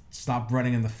it, stop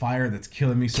running in the fire that's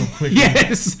killing me so quickly.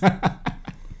 Yes!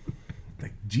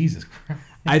 Like, Jesus Christ.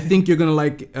 I think you're gonna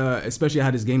like, especially how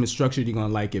this game is structured. You're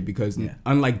gonna like it because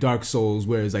unlike Dark Souls,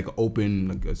 where it's like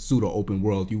a pseudo open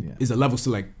world, it's a level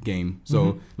select game.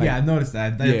 So I noticed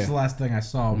that. That's the last thing I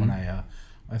saw when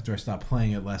after I stopped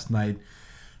playing it last night.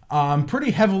 I'm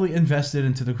pretty heavily invested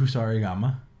into the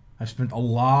Kusarigama. I've spent a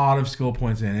lot of skill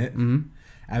points in it.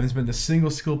 I haven't spent a single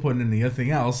skill point in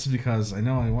anything else because I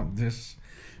know I want this,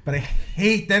 but I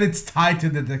hate that it's tied to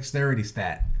the dexterity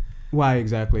stat. Why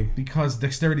exactly? Because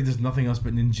dexterity does nothing else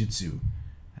but ninjutsu.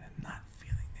 And I'm not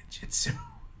feeling ninjutsu.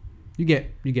 You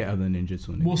get other ninjutsu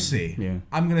in the We'll game. see. Yeah.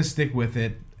 I'm gonna stick with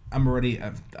it. I'm already.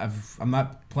 I'm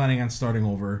not planning on starting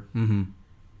over. Mm-hmm.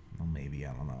 Well, maybe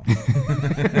I don't know.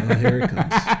 Here it comes.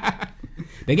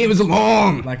 That game is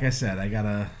long. Like I said,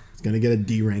 It's gonna get a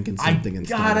D rank in something. I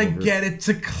gotta get it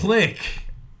to click.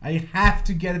 I have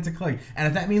to get it to click, and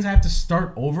if that means I have to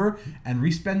start over and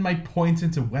respend my points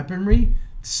into weaponry,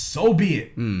 so be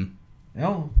it. You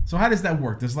know. So how does that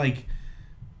work? Does like,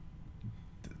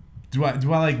 do I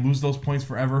like lose those points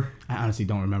forever? I honestly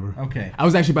don't remember. Okay. I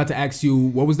was actually about to ask you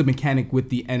what was the mechanic with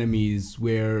the enemies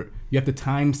where you have to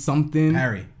time something.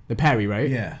 Parry. The parry, right?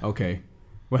 Yeah. Okay.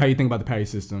 Well, how do you think about the parry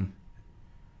system?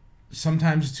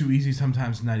 Sometimes it's too easy,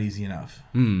 sometimes not easy enough.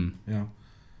 You know,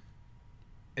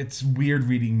 it's weird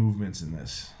reading movements in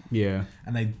this. Yeah.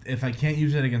 And if I can't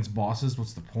use it against bosses,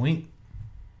 what's the point?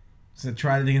 So I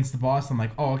tried it against the boss. I'm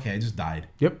like, oh, okay, I just died.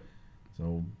 Yep.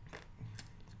 So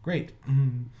great.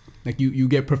 Like you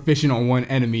get proficient on one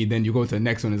enemy, then you go to the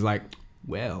next one. It's like,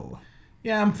 well.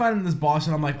 Yeah, I'm fighting this boss,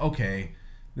 and I'm like, okay,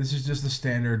 this is just the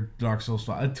standard Dark Souls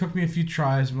style. It took me a few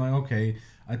tries. I'm like, okay,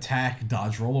 attack,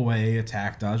 dodge, roll away,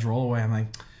 attack, dodge, roll away. I'm like,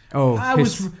 oh,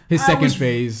 his second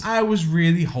phase. I was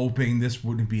really hoping this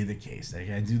wouldn't be the case. Like,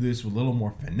 I do this with a little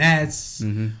more finesse,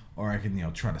 or I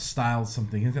can, try to style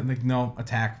something. I'm like, no,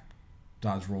 attack,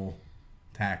 dodge, roll,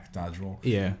 attack, dodge, roll.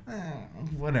 Yeah.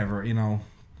 Whatever,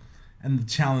 And the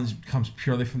challenge comes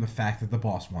purely from the fact that the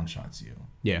boss one-shots you.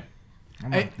 Yeah.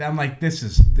 I'm like, this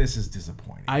is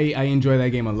disappointing. I enjoy that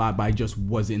game a lot, but I just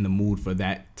wasn't in the mood for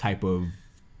that type of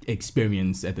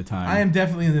experience at the time. I am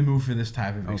definitely in the mood for this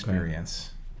type of experience.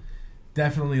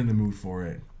 Definitely in the mood for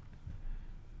it.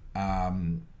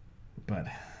 But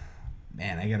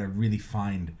man, I gotta really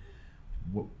find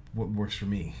what works for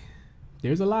me.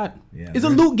 There's a lot. Yeah, it's a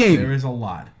loot game. There is a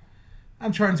lot.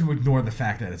 I'm trying to ignore the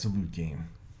fact that it's a loot game,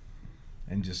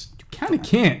 and just you kind of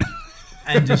can't.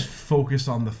 And just focus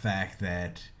on the fact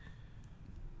that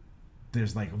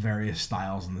there's like various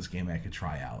styles in this game I could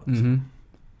try out.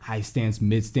 High stance,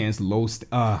 mid stance, low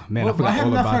stance. Man, well, I forgot I have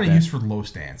all not about found that. a use for low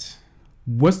stance.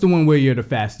 What's the one where you're the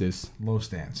fastest? Low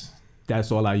stance.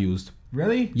 That's all I used.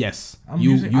 Really? Yes.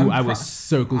 I was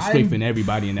circle strafing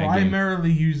everybody in that game.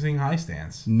 Primarily using high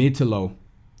stance. Mid to low.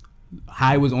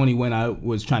 High was only when I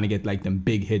was trying to get like them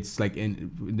big hits, like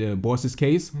in the boss's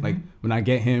case. Like when I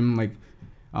get him, like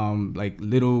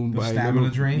little the by stamina little,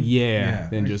 drain. Yeah.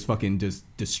 Then just fucking just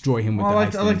destroy him with the high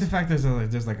stance. I like the fact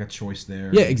there's like a choice there.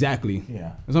 Yeah, exactly.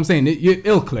 Yeah. That's what I'm saying.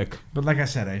 It'll click. But like I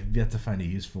said, I've yet to find a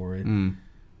use for it. And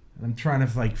I'm trying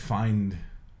to like find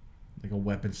like a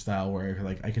weapon style where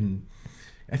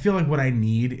I feel like what I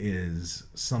need is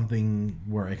something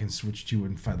where I can switch to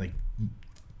and fight like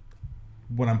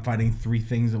when I'm fighting 3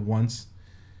 things at once.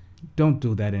 Don't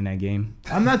do that in that game.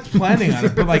 I'm not planning on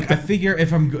it, but like I figure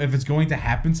if it's going to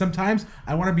happen sometimes,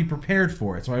 I want to be prepared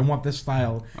for it. So I want this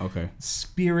style. Okay.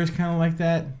 Spear is kind of like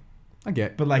that. I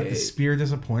get. But like the spear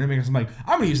disappointed me because I'm like,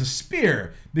 I'm gonna use a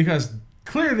spear because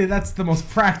Clearly, that's the most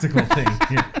practical thing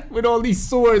here. With all these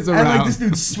swords around. And like this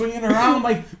dude's swinging around.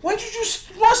 Like, why don't you just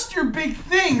thrust your big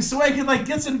thing so I can like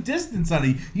get some distance on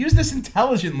it? Use this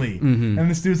intelligently. Mm-hmm. And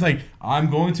this dude's like, I'm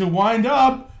going to wind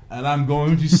up, and I'm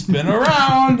going to spin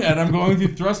around, and I'm going to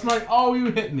thrust my. Oh,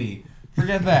 you hit me.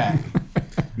 Forget that.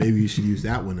 Maybe you should use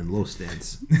that one in low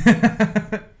stance.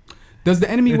 Does the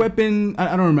enemy weapon?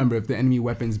 I don't remember if the enemy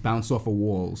weapons bounce off of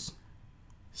walls.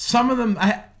 Some of them,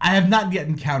 I have not yet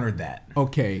encountered that.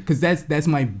 Okay, because that's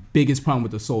my biggest problem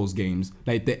with the Souls games.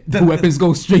 Like the weapons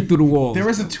go straight through the walls. There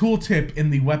is a tooltip in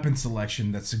the weapon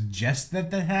selection that suggests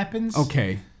that happens.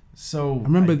 Okay. So I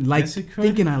remember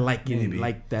thinking I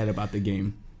like that about the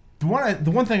game. The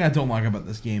one thing I don't like about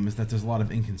this game is that there's a lot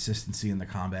of inconsistency in the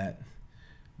combat.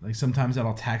 Like sometimes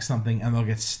I'll attack something and they'll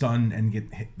get stunned and get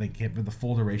hit for the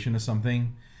full duration of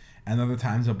something, and other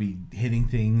times I'll be hitting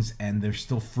things and they're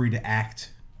still free to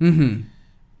act. Mm-hmm.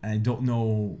 And I don't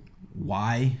know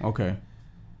why. Okay.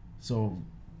 So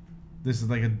this is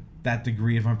like that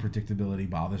degree of unpredictability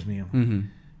bothers me. Mm-hmm.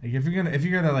 Like if you're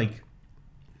gonna like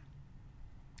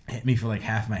hit me for like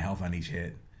half my health on each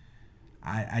hit,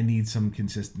 I need some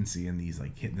consistency in these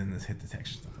like hit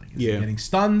detection stuff. Like is he getting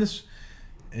stunned?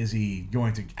 Is he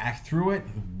going to act through it?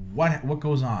 What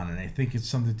goes on? And I think it's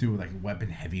something to do with like weapon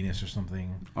heaviness or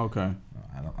something. Okay.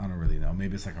 I don't really know.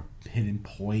 Maybe it's like a hidden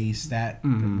poise stat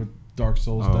with Dark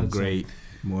Souls. Oh, great.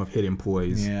 More of hidden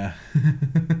poise. Yeah.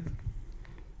 But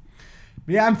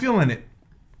yeah, I'm feeling it.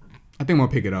 I think we'll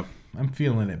pick it up. I'm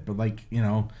feeling it, but like, you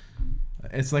know,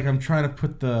 it's like I'm trying to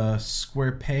put the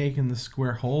square peg in the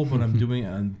square hole, but I'm doing it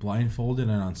on blindfolded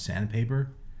and on sandpaper.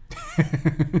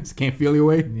 Just can't feel your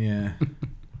way. Yeah.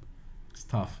 It's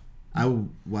tough.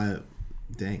 Why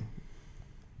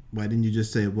didn't you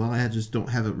just say, well, I just don't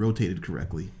have it rotated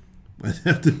correctly? Why does it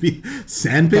have to be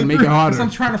sandpaper? Gotta make it harder. Because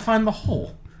I'm trying to find the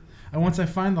hole. And once I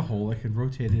find the hole, I can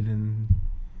rotate it and...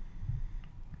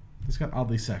 This got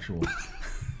oddly sexual.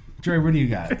 Jerry, what do you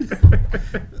got?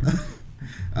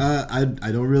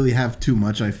 I don't really have too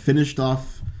much. I finished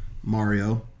off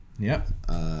Mario. Yep.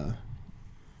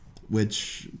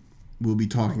 Which we'll be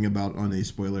talking about on a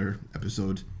spoiler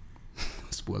episode.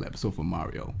 Spoiler episode for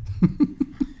Mario.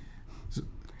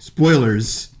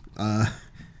 Spoilers.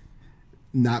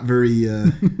 Not very.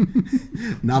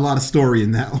 Not a lot of story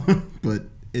in that one, but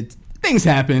things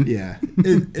happen. Yeah,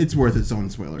 it's worth its own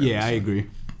spoiler. Yeah, episode. I agree.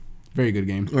 Very good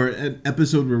game. Or an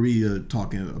episode where we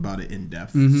talking about it in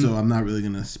depth. Mm-hmm. So I'm not really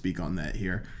gonna speak on that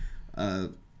here.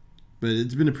 But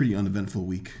it's been a pretty uneventful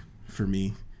week for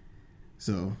me.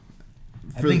 So.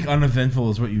 I think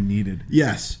uneventful is what you needed.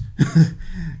 Yes.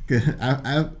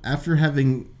 After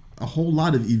having a whole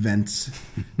lot of events.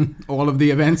 All of the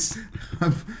events?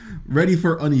 I'm ready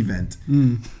for unevent.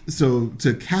 So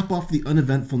to cap off the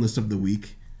uneventfulness of the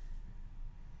week,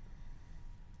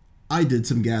 I did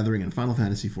some gathering in Final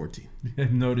Fantasy XIV.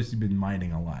 I've noticed you've been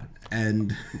mining a lot.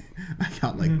 And I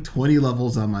got like 20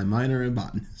 levels on my miner and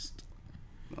botanist.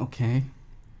 Okay.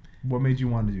 What made you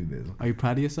want to do this? Are you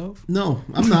proud of yourself? No,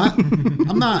 I'm not.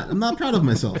 I'm not proud of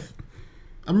myself.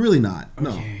 I'm really not. No.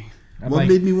 Okay. What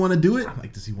made me want to do it? I'm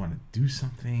like, does he want to do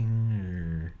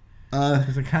something? Or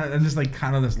I'm just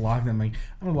logged. I'm like,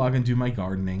 I'm gonna log and do my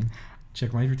gardening,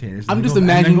 check my potatoes. I'm just imagining.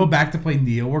 imagining. And then go back to play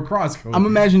Neo or Crosscode. I'm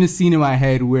imagining a scene in my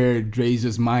head where Dre's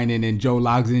just mining and Joe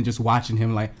logs in, just watching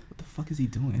him like, what the fuck is he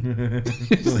doing?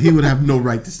 Well, he would have no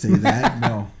right to say that.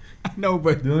 No. No,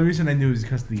 but the only reason I knew is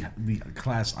because the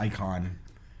class icon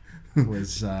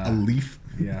was a leaf.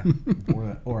 Yeah,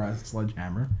 or a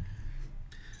sledgehammer.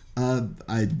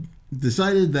 I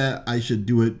decided that I should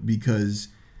do it because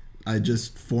I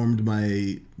just formed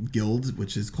my guild,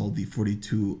 which is called the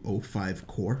 4205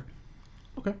 Corps.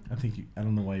 Okay. I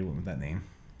don't know why you went with that name.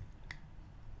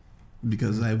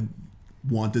 Because I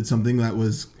wanted something that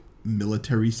was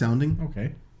military sounding.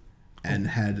 Okay. And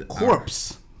had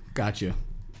corpse. Gotcha.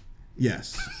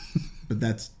 Yes, but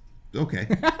that's okay.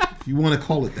 If you want to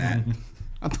call it that.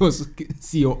 I thought it was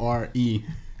CORE. You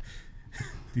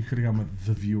could have gone with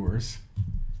the viewers.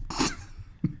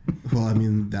 Well, I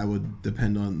mean, that would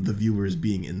depend on the viewers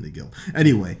being in the guild.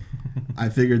 Anyway, I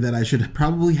figured that I should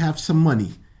probably have some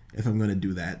money if I'm going to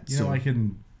do that. You know, I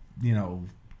can,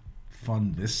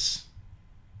 fund this,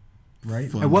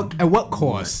 right? At what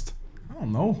cost? I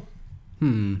don't know.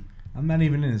 I'm not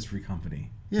even in this free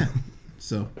company. Yeah.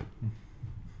 So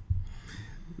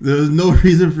there's no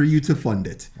reason for you to fund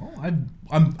it. Well,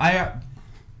 I got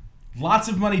lots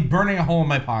of money burning a hole in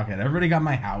my pocket. I already got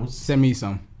my house. Send me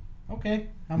some. Okay.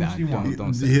 How much do you want?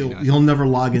 Don't he'll never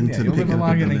log into the pick it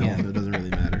up again. It doesn't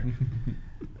really matter.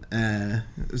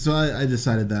 So I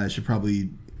decided that I should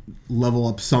probably level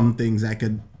up some things that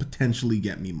could potentially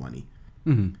get me money.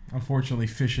 Mm-hmm. Unfortunately,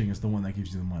 fishing is the one that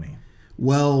gives you the money.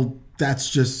 Well, that's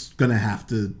just gonna have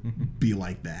to be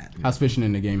like that. How's fishing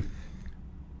in the game?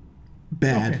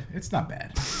 Bad. Okay, it's not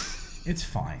bad. It's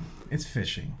fine. It's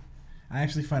fishing. I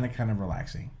actually find it kind of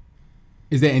relaxing.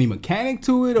 Is there any mechanic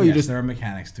to it, or you Yes, just there are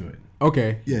mechanics to it.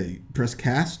 okay? Yeah, you press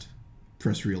cast,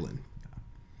 press reel in.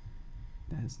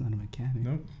 That's not a mechanic.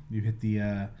 Nope. You hit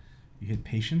the you hit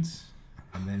patience,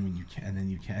 and then when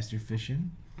you cast your fish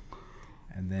in,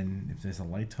 and then if there's a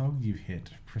light tug, you hit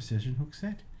precision hook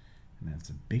set, and then if it's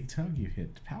a big tug, you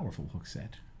hit powerful hook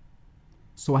set.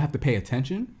 So I have to pay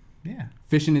attention. Yeah.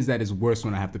 Fishing is that is worse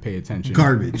when I have to pay attention.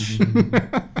 Garbage.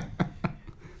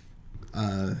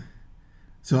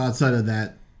 So outside of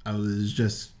that, I was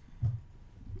just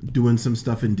doing some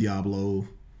stuff in Diablo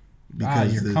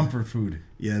Your comfort food.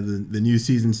 Yeah, the new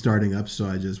season's starting up, so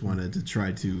I just wanted to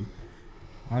try to.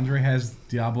 Andre has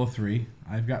Diablo 3.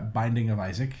 I've got Binding of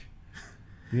Isaac.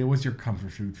 Yeah, what's your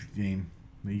comfort food game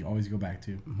that you always go back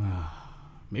to?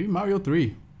 Maybe Mario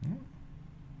 3.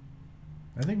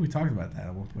 I think we talked about that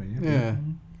at one point. Yeah,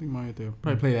 I think Mario 3.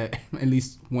 Probably play that at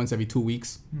least once every 2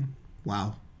 weeks.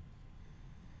 Wow.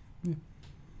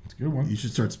 It's a good one. You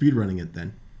should start speedrunning it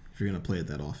then, if you're gonna play it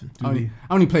that often. I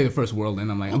only play the first world, and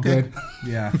I'm like, Okay. I'm good.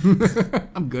 Yeah.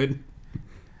 I'm good.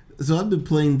 So I've been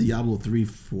playing Diablo 3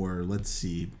 for, let's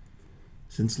see,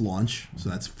 since launch. So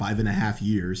that's 5.5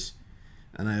 years.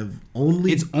 And I have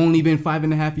only... It's only been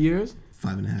 5.5 years?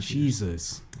 5.5 years.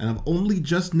 Jesus. And I've only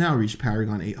just now reached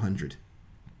Paragon 800.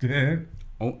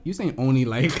 Oh, you're saying only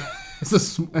like... it's a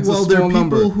small There are people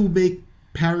number. who make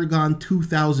Paragon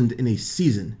 2000 in a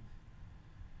season.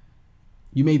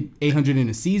 You made 800 in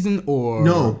a season or...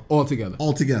 No. Altogether?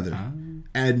 Altogether.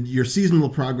 And your seasonal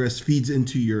progress feeds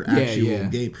into your actual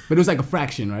game. But it was like a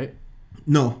fraction, right?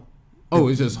 No. Oh,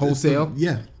 it's just wholesale?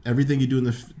 Yeah. Everything you do in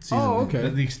the season. Oh, okay.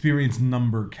 The experience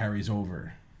number carries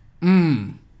over.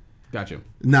 Gotcha.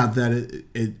 Not that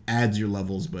it adds your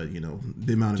levels, but,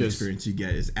 the amount of Just- experience you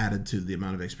get is added to the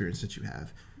amount of experience that you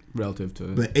have. Relative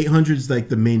to... But 800 is like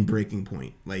the main breaking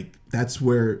point. Like, that's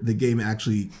where the game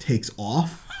actually takes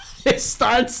off. It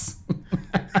starts...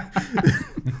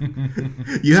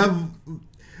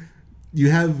 You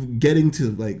have getting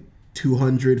to like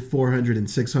 200, 400, and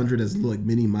 600 as like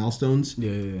mini milestones.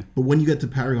 Yeah. But when you get to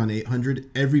Paragon 800,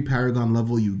 every Paragon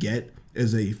level you get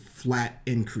is a flat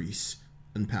increase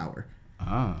in power.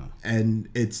 And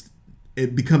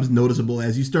it becomes noticeable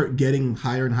as you start getting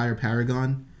higher and higher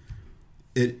Paragon.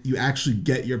 You actually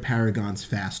get your Paragons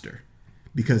faster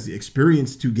because the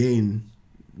experience to gain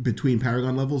between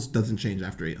Paragon levels doesn't change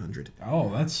after 800.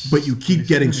 Oh, that's... But you keep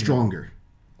getting stronger.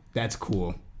 That's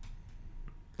cool.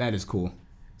 That is cool.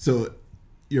 So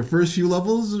your first few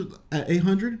levels at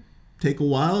 800 take a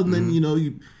while, and then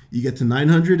you get to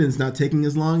 900 and it's not taking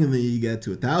as long, and then you get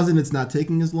to 1,000, it's not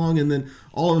taking as long, and then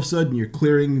all of a sudden you're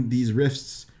clearing these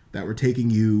rifts that were taking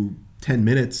you 10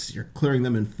 minutes. You're clearing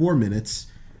them in 4 minutes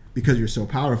because you're so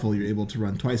powerful. You're able to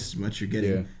run twice as much. You're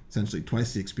getting essentially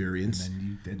twice the experience,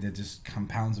 and that just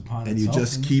compounds upon and itself. you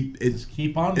just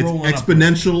keep on it's rolling.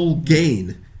 exponential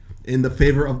gain in the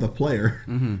favor of the player,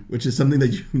 which is something that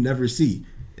you never see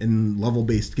in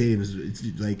level-based games. It's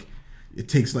like it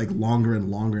takes like longer and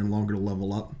longer and longer to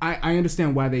level up. I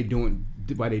understand why they don't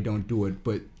do it,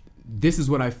 but this is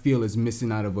what I feel is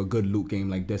missing out of a good loot game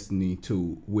like Destiny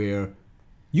 2, where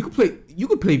you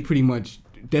could play pretty much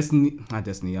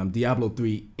Diablo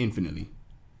 3 infinitely.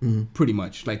 Pretty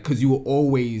much, like, because you will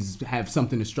always have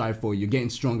something to strive for. You're getting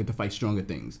stronger to fight stronger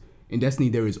things. In Destiny,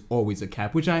 there is always a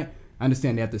cap, which I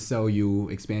understand they have to sell you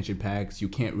expansion packs. You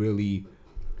can't really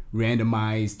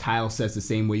randomize tile sets the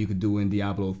same way you could do in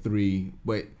Diablo 3.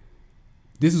 But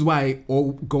this is why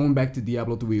going back to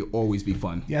Diablo 3 will always be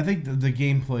fun. Yeah, I think the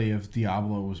gameplay of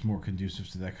Diablo was more conducive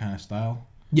to that kind of style.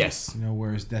 Yes.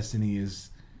 Whereas Destiny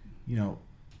is,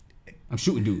 I'm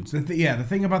shooting dudes. the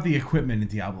thing about the equipment in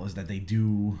Diablo is that they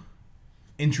do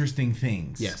interesting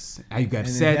things. Yes. You got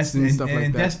sets and stuff like that.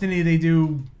 In Destiny, they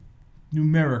do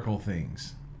numerical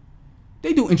things.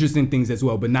 They do interesting things as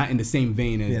well, but not in the same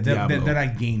vein as Diablo. They're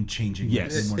not game changing.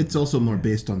 Yes. It's also more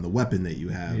based on the weapon that you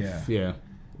have. Yeah.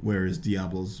 Whereas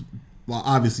Diablo's, well,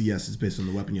 obviously, yes, it's based on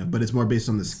the weapon you have, but it's more based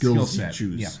on the skills you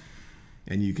choose. Yeah.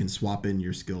 And you can swap in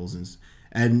your skills.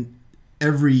 And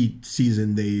every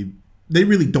season, they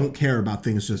really don't care about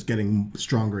things just getting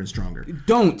stronger and stronger.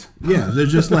 Don't. Yeah, they're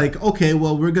just like, okay,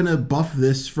 well, we're going to buff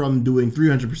this from doing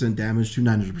 300% damage to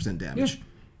 900% damage. Yeah.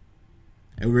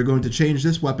 And we're going to change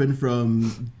this weapon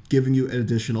from giving you an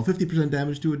additional 50%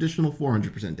 damage to additional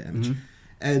 400% damage.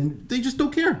 And they just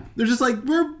don't care. They're just like,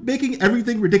 we're making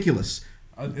everything ridiculous.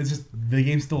 It's just the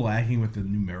game's still lacking with the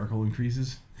numerical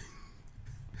increases.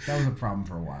 That was a problem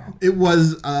for a while. It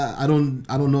was. I don't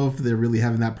know if they're really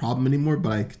having that problem anymore.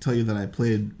 But I can tell you that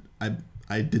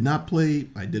I did not play.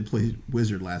 I did play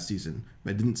Wizard last season.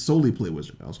 But I didn't solely play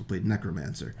Wizard. I also played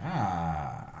Necromancer.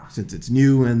 Since it's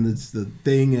new and it's the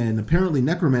thing, and apparently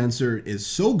Necromancer is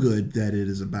so good that it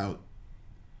is about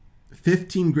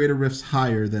 15 greater rifts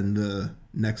higher than the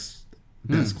next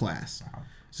best class. Wow.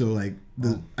 So like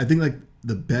I think like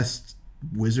the best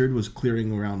Wizard was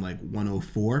clearing around like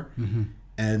 104,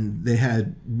 and they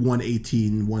had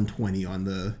 118, 120 on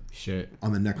the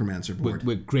Necromancer board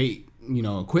with great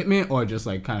equipment, or just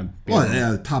like kind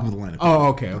of top of the line. Oh,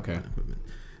 okay.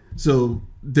 So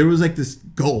there was like this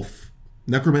gulf.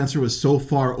 Necromancer was so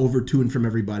far over-tuned from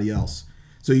everybody else.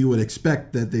 So you would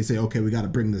expect that they say, okay, we got to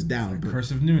bring this down. But, curse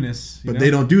of newness. But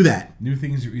they don't do that. New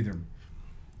things are either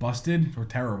busted or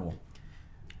terrible.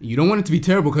 You don't want it to be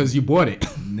terrible because you bought it.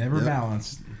 Never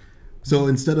balanced. So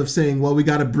instead of saying, well, we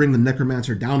got to bring the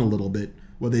Necromancer down a little bit,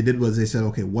 what they did was they said,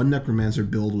 okay, one Necromancer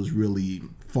build was really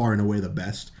far and away the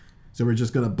best. So we're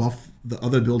just going to buff the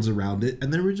other builds around it,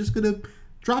 and then we're just going to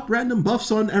drop random buffs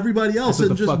on everybody else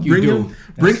and just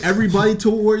bring everybody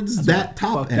towards that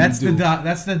top end.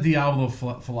 That's the Diablo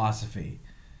philosophy.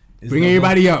 Bring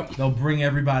everybody up. They'll bring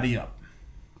everybody up.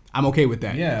 I'm okay with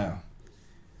that. Yeah.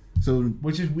 So,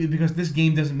 which is weird because this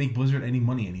game doesn't make Blizzard any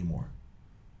money anymore.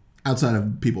 Outside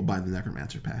of people buying the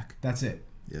Necromancer pack. That's it.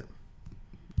 Yeah.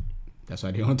 That's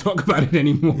why they don't talk about it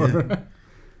anymore. Yeah.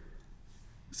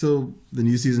 So the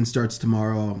new season starts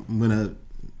tomorrow. I'm gonna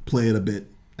play it a bit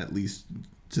at least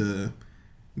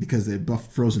because they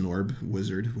buffed Frozen Orb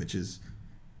Wizard, which is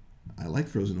I like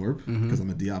Frozen Orb because I'm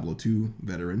a Diablo 2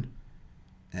 veteran,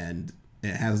 and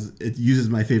it uses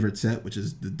my favorite set, which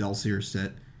is the Dulcir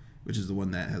set, which is the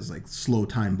one that has like slow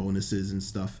time bonuses and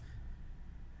stuff.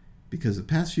 Because the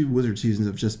past few Wizard seasons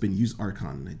have just been use Archon,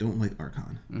 and I don't like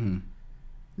Archon.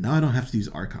 Now I don't have to use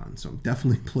Archon, so I'm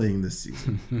definitely playing this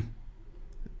season.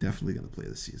 Definitely gonna play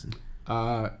this season.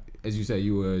 As you said,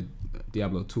 you were a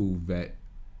Diablo 2 vet.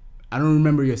 I don't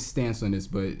remember your stance on this,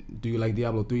 but do you like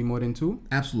Diablo 3 more than 2?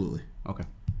 Absolutely. Okay.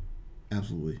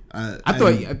 Absolutely. I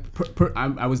thought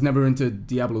I was never into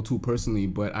Diablo 2 personally,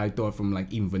 but I thought from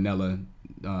like even vanilla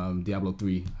Diablo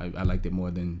 3, I liked it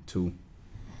more than 2.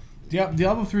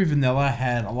 Diablo 3 vanilla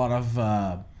had a lot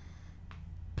of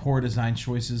poor design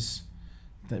choices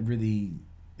that really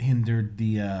hindered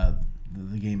the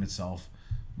game itself.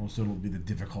 Most of it will be the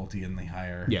difficulty and the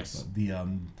higher. Yes.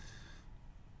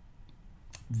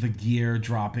 The gear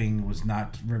dropping was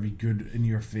not very good in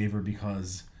your favor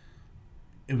because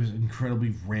it was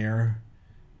incredibly rare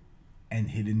and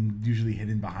usually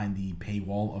hidden behind the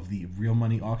paywall of the real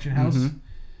money auction house,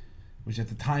 which at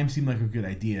the time seemed like a good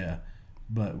idea,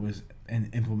 but was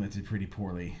implemented pretty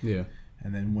poorly. Yeah.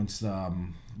 And then once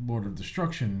Lord of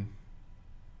Destruction...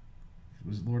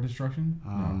 Was it Lord of Destruction?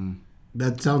 No.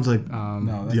 That sounds like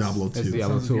Diablo 2. That's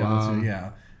Diablo 2.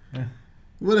 Yeah.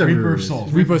 Whatever. Reaper of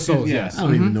Souls. Reaper of Souls, yes. I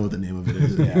don't even know what the name of it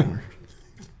is anymore.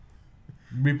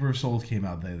 Reaper of Souls came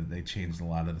out. They changed a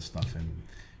lot of the stuff, and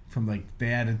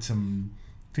they added some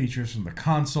features from the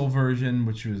console version,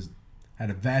 which had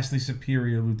a vastly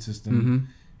superior loot system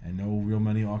and no real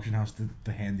money auction house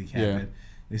to handicap it.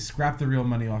 They scrapped the real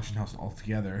money auction house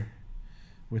altogether,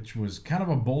 which was kind of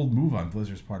a bold move on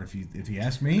Blizzard's part, if you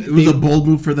ask me. It was a bold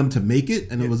move for them to make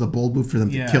it, and it was a bold move for them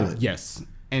to kill it. Yes.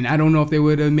 And I don't know if they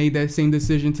would have made that same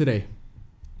decision today.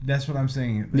 That's what I'm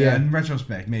saying. Yeah. In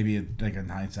retrospect, maybe in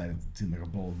hindsight, it seemed like a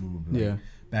bold move. But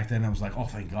back then, I was like, oh,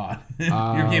 thank God.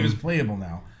 Your game is playable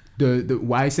now. The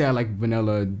why I say I like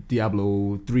vanilla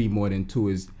Diablo 3 more than 2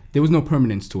 is there was no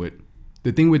permanence to it.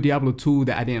 The thing with Diablo 2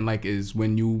 that I didn't like is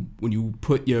when you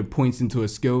put your points into a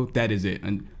skill, that is it,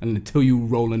 and until you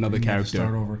roll another character.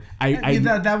 Start over. I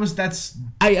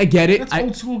get it. That's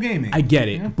old school gaming. I get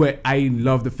it, but I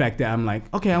love the fact that I'm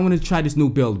like, okay, I want to try this new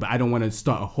build, but I don't want to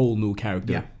start a whole new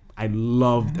character. Yeah. I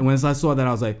loved, and once I saw that,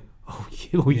 I was like,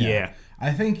 oh yeah.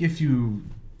 I think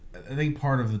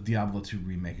part of the Diablo 2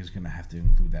 remake is going to have to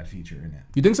include that feature in it.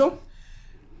 You think so?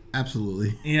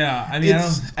 Absolutely. Yeah, I mean,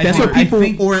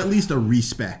 or at least a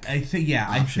respec. I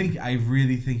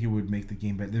really think it would make the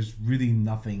game better. There's really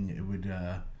nothing it would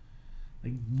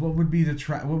what would be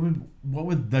what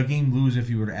would the game lose if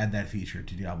you were to add that feature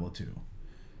to Diablo 2?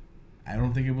 I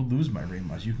don't think it would lose by very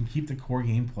much. You can keep the core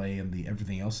gameplay and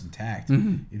everything else intact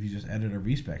if you just added a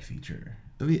respec feature.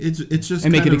 I mean, it's just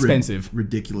and make it expensive.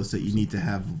 Ridiculous that you need to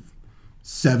have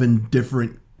 7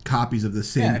 different copies of the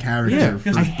same character.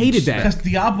 Yeah, I hated that. Because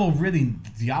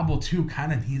Diablo 2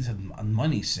 kind of needs a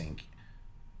money sink.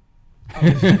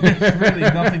 There's really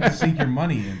nothing to sink your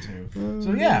money into.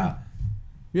 So yeah,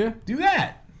 do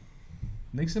that.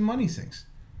 Make some money sinks.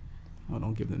 Oh,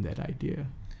 don't give them that idea.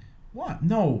 What?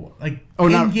 No, like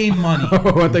not in-game money.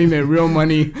 Oh, I thought you meant real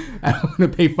money. I want to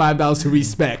pay $5 to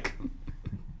respec.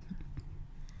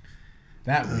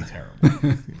 That would be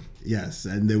terrible. Yes,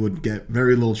 and they would get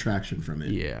very little traction from it.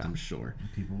 Yeah. I'm sure.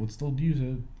 People would still use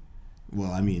it.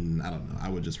 Well, I mean, I don't know. I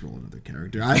would just roll another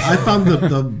character. I found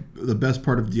the best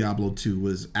part of Diablo 2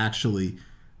 was actually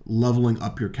leveling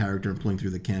up your character and playing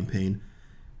through the campaign.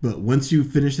 But once you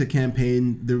finish the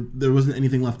campaign, there wasn't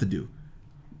anything left to do.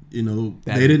 You know,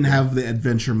 they didn't have the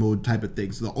adventure mode type of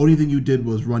thing. So the only thing you did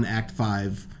was run Act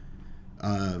 5,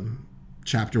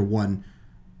 Chapter 1,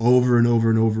 over and over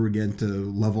and over again to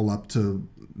level up to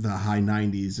the high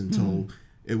 90s until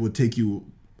it would take you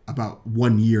about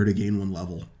 1 year to gain one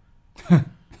level.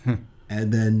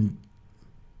 And then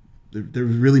there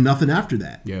was really nothing after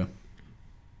that. Yeah.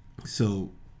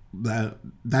 So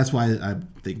that's why I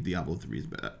think Diablo 3 is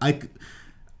better.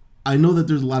 I know that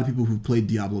there's a lot of people who've played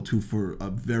Diablo 2 for a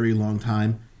very long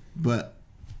time, but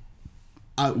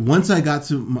once I got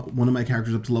to one of my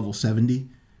characters up to level 70,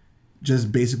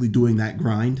 just basically doing that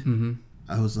grind,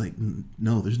 I was like,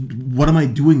 no, what am I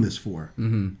doing this for?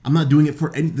 I'm not doing it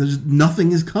for there's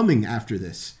nothing is coming after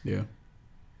this. Yeah.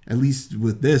 At least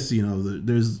with this, you know,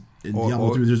 there's in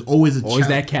Diablo 3, there's always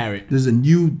that carrot. There's a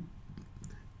new.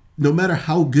 No matter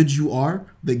how good you are,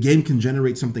 the game can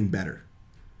generate something better.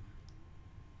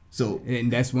 So,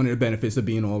 and that's one of the benefits of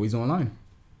being always online.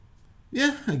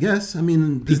 Yeah, I guess. I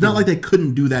mean, it's not like they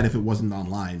couldn't do that if it wasn't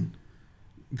online,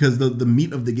 because the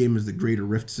meat of the game is the Greater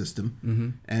Rift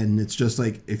system, and it's just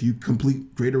like if you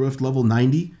complete Greater Rift level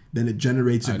 90, then it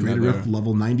generates a Greater Rift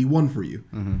level 91 for you,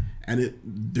 and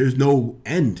there's no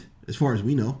end as far as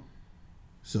we know.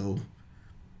 So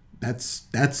that's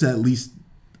at least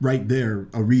right there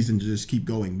a reason to just keep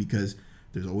going, because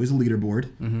there's always a leaderboard,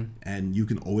 and you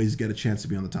can always get a chance to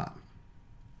be on the top.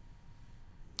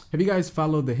 Have you guys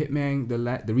followed the Hitman,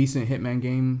 the recent Hitman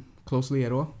game closely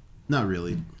at all? Not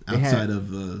really. Outside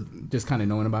of just kind of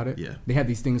knowing about it. Yeah. They had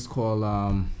these things called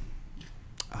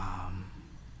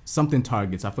something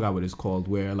targets. I forgot what it's called.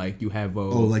 Where like you have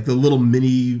like the little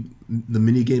mini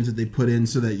games that they put in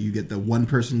so that you get the one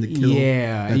person to kill.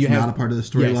 Yeah, that's not a part of the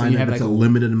storyline. Yeah, so it's like a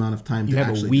limited amount of time. You to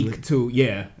have actually a week do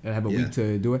it. week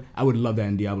to do it. I would love that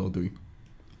in Diablo 3.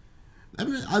 I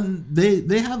mean,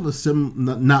 they have a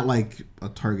not like a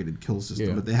targeted kill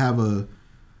system, but they have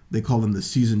they call them the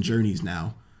season journeys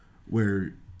now,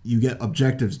 where you get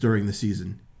objectives during the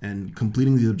season, and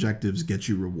completing the objectives gets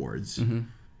you rewards.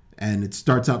 And it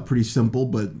starts out pretty simple,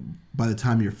 but by the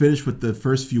time you're finished with the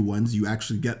first few ones, you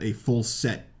actually get a full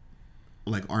set,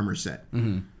 like armor set,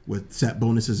 with set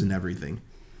bonuses and everything.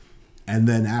 And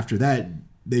then after that,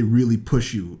 they really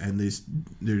push you, and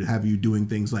they have you doing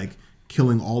things like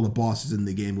killing all the bosses in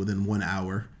the game within 1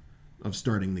 hour of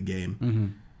starting the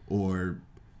game, or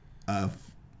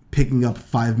picking up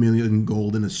 5 million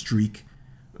gold in a streak,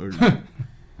 or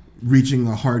reaching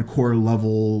a hardcore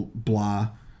level, blah.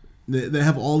 They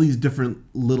have all these different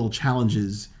little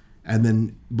challenges, and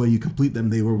then when you complete them,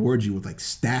 they reward you with like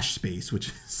stash space, which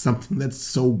is something that's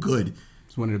so good.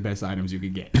 It's one of the best items you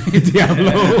could get in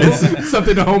Diablo. It's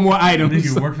something to hold more items. I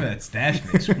think you work for that stash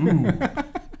space.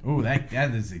 Ooh, that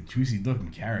is a juicy looking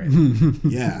carrot.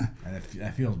 Yeah,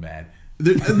 that feels bad.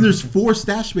 There's 4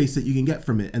 stash space that you can get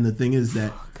from it, and the thing is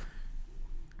that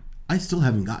I still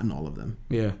haven't gotten all of them.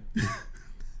 Yeah.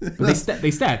 But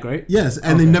they stack, right? Yes,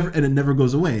 and it never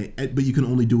goes away. But you can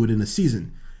only do it in a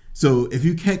season. So if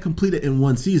you can't complete it in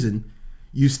one season,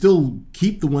 you still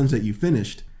keep the ones that you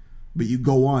finished, but you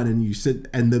go on and you sit,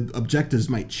 and the objectives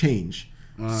might change.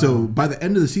 So by the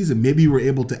end of the season, maybe you were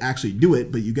able to actually do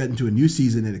it, but you get into a new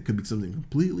season and it could be something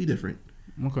completely different.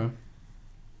 Okay.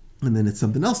 And then it's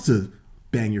something else to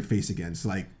bang your face against.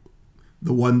 Like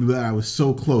the one that I was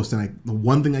so close, and the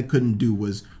one thing I couldn't do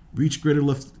was reach Greater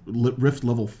Rift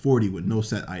level 40 with no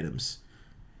set items.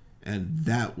 And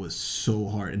that was so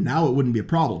hard. And now it wouldn't be a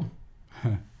problem.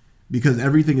 Because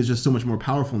everything is just so much more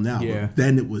powerful now. Yeah. But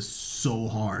then it was so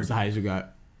hard. What's the highest you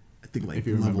got? I think like if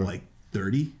you level remember. like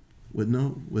 30 with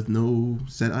no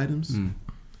set items.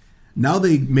 Now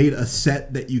they made a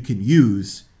set that you can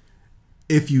use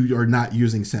if you are not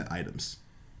using set items.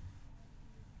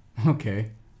 Okay.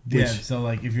 So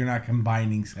like if you're not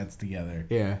combining sets together.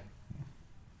 Yeah.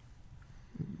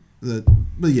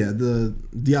 The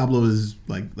Diablo is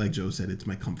like Joe said, it's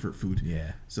my comfort food.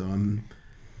 Yeah. So I'm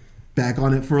back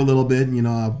on it for a little bit. You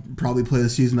know, I'll probably play the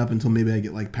season up until maybe I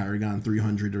get like Paragon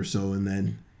 300 or so, and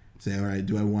then say, all right,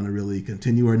 do I want to really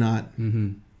continue or not?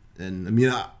 And I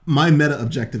mean, my meta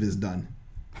objective is done.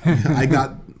 I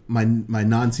got my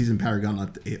non-season Paragon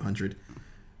up to 800.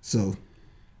 So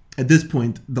at this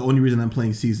point, the only reason I'm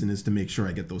playing Season is to make sure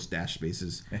I get those stash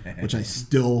spaces, which I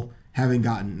still haven't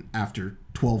gotten after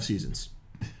 12 seasons.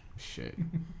 Shit.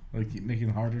 Like keep making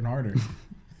it harder and harder.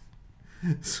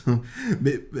 So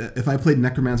if I played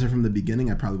Necromancer from the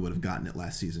beginning, I probably would have gotten it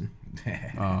last season.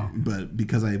 But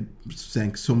because I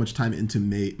sank so much time into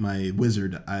my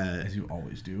wizard, As you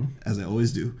always do. As I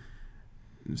always do.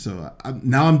 So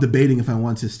now I'm debating if I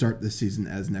want to start this season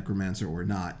as Necromancer or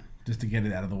not. Just to get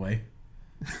it out of the way.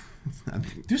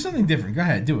 Do something different. Go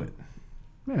ahead, do it.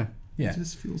 Yeah. It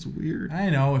just feels weird. I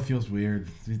know it feels weird.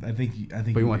 I think.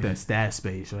 But you want that stash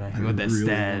space, right? You want that really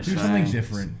stash. Do something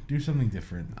different. Do something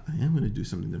different. I am going to do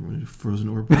something different. I'm going to do Frozen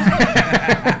Orb.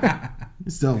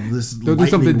 Still, this Don't do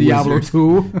something Diablo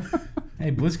 2.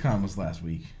 Hey, BlizzCon was last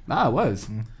week. It was.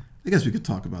 I guess we could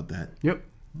talk about that. Yep.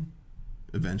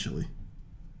 Eventually.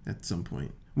 At some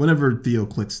point. Whenever Theo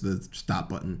clicks the stop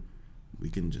button, we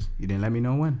can just... You didn't let me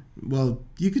know when. Well,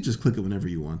 you could just click it whenever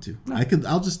you want to. No.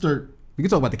 I'll just start... We can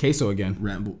talk about the queso again.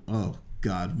 Ramble. Oh,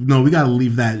 God. No, we got to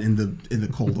leave that in the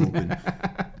cold open.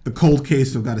 The cold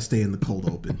queso got to stay in the cold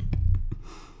open.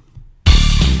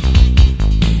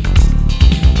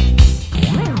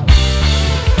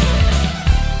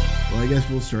 Well, I guess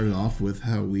we'll start it off with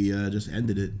how we just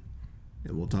ended it.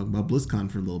 And we'll talk about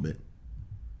BlizzCon for a little bit.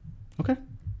 Okay.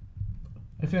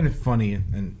 I find it funny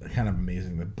and kind of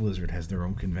amazing that Blizzard has their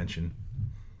own convention.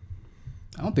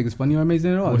 I don't think it's funny or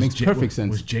amazing at all. It makes perfect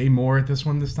sense. Was Jay Moore at this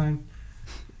one this time?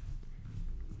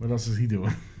 What else is he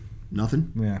doing?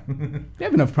 Nothing? Yeah. They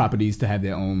have enough properties to have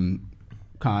their own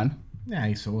con. Yeah,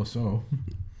 he's so.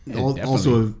 Yeah,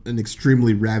 also an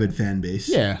extremely rabid fan base.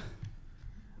 Yeah.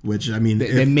 Which, I mean...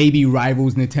 That maybe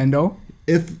rivals Nintendo.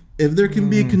 If there can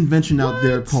be a convention out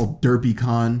there called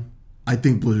DerpyCon, I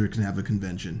think Blizzard can have a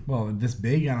convention. Well, this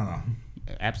big? I don't know.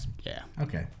 Yeah.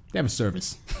 Okay. They have a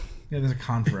service. Yeah, there's a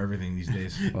con for everything these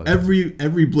days.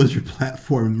 Every Blizzard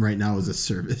platform right now is a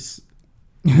service.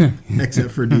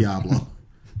 Except for Diablo.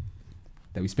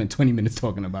 That we spent 20 minutes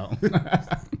talking about.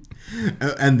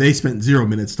 And they spent 0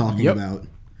 minutes talking about.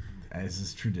 As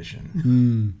is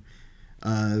tradition.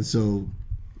 So,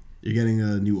 you're getting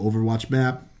a new Overwatch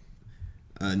map,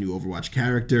 a new Overwatch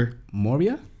character.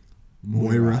 Moira. Hey,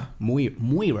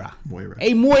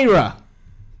 Moira.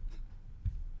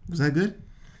 Was that good?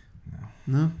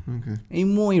 No? Okay. Hey,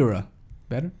 Moira.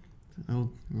 Better? Oh.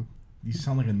 You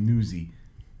sound like a newsie.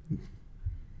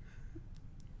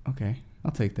 Okay,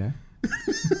 I'll take that.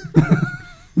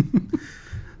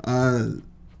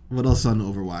 What else on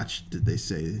Overwatch did they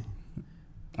say?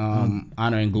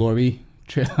 Honor and Glory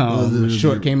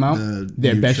short came out.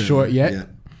 Their best short yet. Yeah.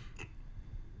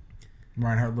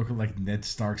 Reinhardt looking like Ned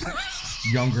Stark's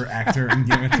younger actor in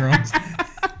Game of Thrones.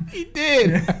 He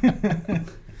did.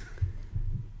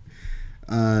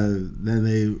 Then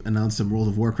they announced some World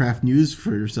of Warcraft news.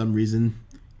 For some reason,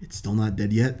 it's still not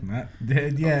dead yet. Not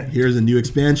dead yet. Here's a new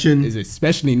expansion. Is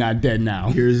especially not dead now.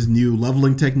 Here's new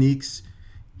leveling techniques.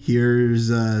 Here's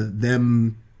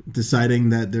them deciding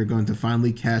that they're going to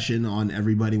finally cash in on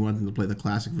everybody wanting to play the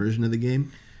classic version of the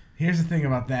game. Here's the thing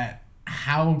about that.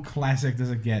 How classic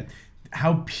does it get?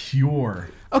 How pure?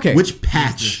 Okay. Which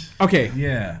patch? Okay.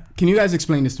 Yeah. Can you guys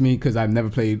explain this to me? Because I've never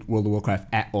played World of Warcraft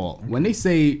at all. Okay. When they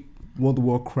say World of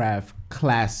Warcraft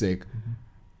Classic,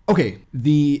 okay,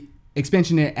 the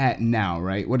expansion they're at now,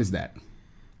 right? What is that?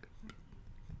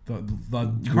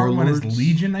 The current one is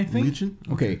Legion, I think. Legion?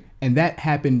 Okay. And that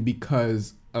happened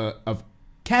because of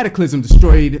Cataclysm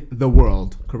destroyed the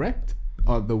world, correct?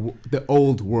 Or the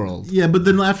old world. Yeah, but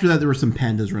then after that, there were some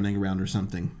pandas running around or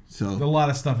something. So a lot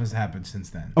of stuff has happened since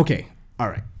then. Okay, all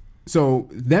right. So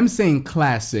them saying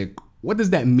classic, what does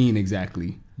that mean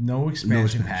exactly? No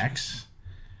expansion packs,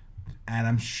 and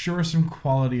I'm sure some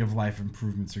quality of life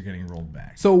improvements are getting rolled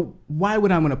back. So why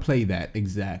would I want to play that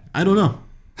exact? I don't know.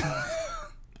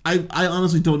 I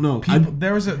honestly don't know.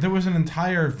 There was an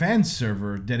entire fan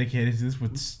server dedicated to this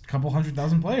with a couple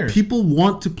 100,000 players. People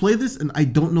want to play this, and I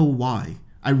don't know why.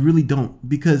 I really don't,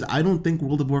 because I don't think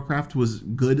World of Warcraft was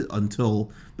good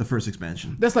until the first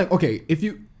expansion. That's like, okay, if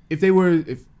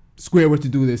Square were to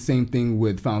do the same thing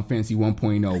with Final Fantasy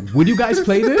 1.0, would you guys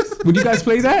play this? Would you guys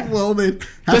play that? Well, they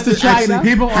just to try it out.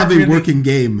 People have a working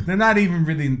game. They're not even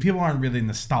really. People aren't really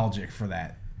nostalgic for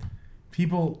that.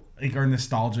 People are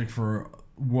nostalgic for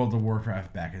World of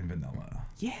Warcraft back in vanilla.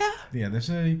 Yeah. Yeah, there's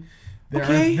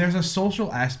a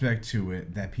social aspect to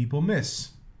it that people miss.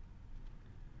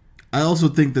 I also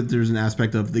think that there's an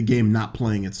aspect of the game not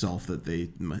playing itself that they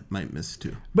might miss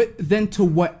too. But then to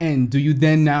what end? Do you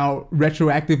then now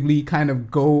retroactively kind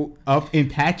of go up in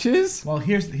patches? Well,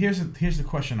 here's the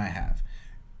question I have.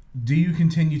 Do you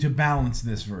continue to balance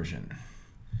this version?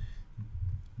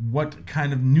 what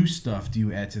kind of new stuff do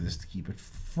you add to this to keep it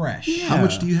fresh? Yeah. How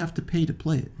much do you have to pay to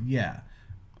play it? Yeah.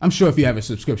 I'm sure if you have a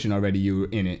subscription already, you're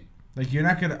in it. Like you're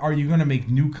not gonna. Are you gonna make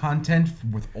new content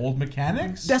with old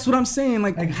mechanics? That's what I'm saying.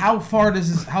 Like how far does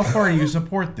this? How far do you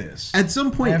support this? At some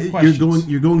I point, have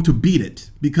you're going to beat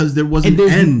it because there was and an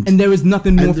end, and there is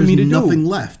nothing more and for me to there's do. nothing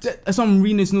left. That's why I'm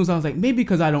reading this news. I was like, maybe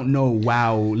because I don't know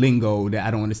WoW lingo that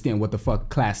I don't understand what the fuck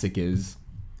classic is.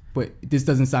 But this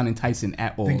doesn't sound enticing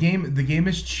at all. The game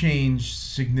has changed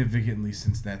significantly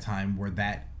since that time, where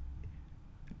that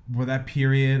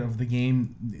period of the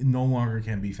game no longer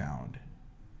can be found.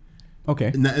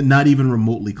 Okay. Not even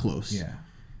remotely close. Yeah.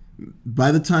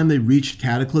 By the time they reached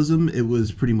Cataclysm, it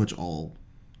was pretty much all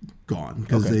gone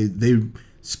because they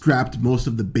scrapped most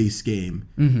of the base game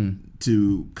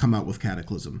to come out with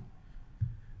Cataclysm.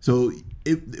 So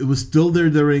it was still there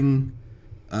during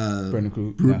Burning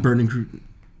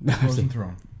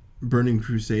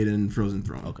Crusade and Frozen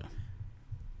Throne. Okay.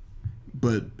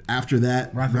 But after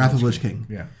that, Wrath of Lich King.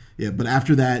 Yeah. Yeah, but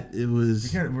after that, it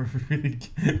was... We're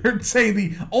saying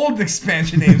the old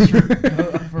expansion names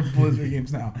for Blizzard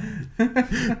games now.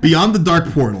 Beyond the Dark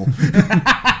Portal.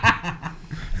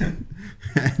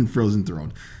 And Frozen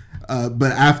Throne.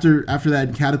 But after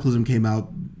that, Cataclysm came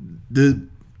out, the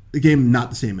game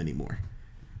not the same anymore.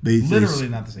 Literally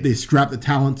not the same. They scrapped the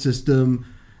talent system.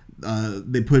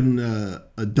 They put in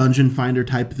a dungeon finder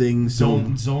type thing.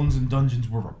 Zones and dungeons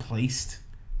were replaced.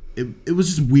 It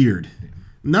was just weird.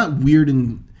 Not weird,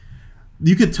 and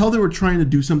you could tell they were trying to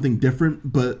do something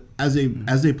different. But as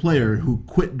a player who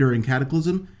quit during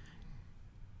Cataclysm,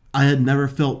 I had never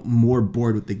felt more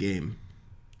bored with the game.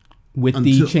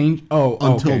 The change?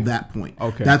 Until that point.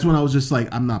 Okay. That's when I was just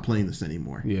like, I'm not playing this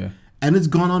anymore. Yeah. And it's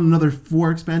gone on another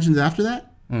 4 expansions after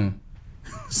that.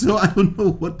 So I don't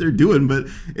know what they're doing, but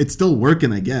it's still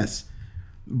working, I guess.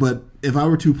 But if I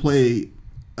were to play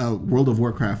a World of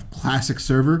Warcraft classic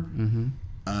server,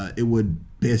 it would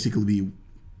basically be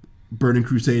Burning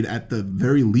Crusade at the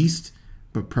very least,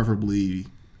 but preferably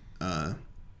Wrath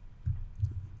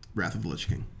of the Lich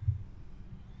King.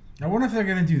 I wonder if they're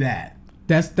going to do that.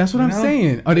 That's what I'm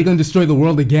saying. Are they going to destroy the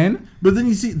world again? But then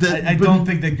you see that I don't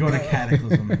think they go to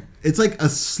Cataclysm. It's like a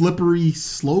slippery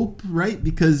slope, right?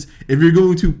 Because if you're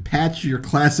going to patch your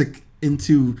classic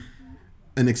into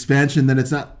an expansion, then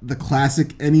it's not the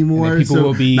classic anymore. People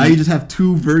will be now you just have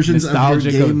 2 versions of your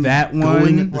game of that one.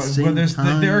 going at the same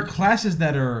time. There are classes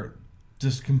that are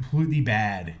just completely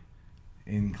bad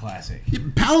in classic. Yeah,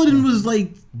 Paladin was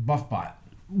like Buffbot.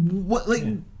 what? Like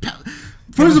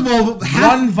first of all,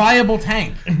 one viable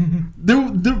tank. there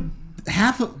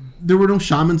were no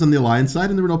shamans on the Alliance side,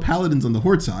 and there were no paladins on the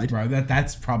Horde side. Right,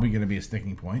 that's probably going to be a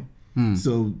sticking point.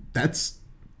 So that's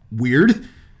weird.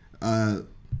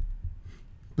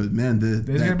 But man, there's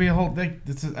going to be a whole thing.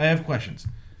 I have questions.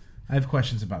 I have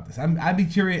questions about this. I'd be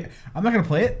curious. I'm not going to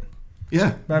play it.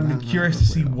 Yeah, but I'm curious to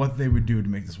see what they would do to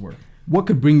make this work. What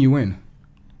could bring you in?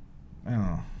 I don't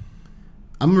know.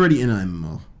 I'm already in an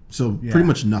MMO, so pretty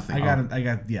much nothing.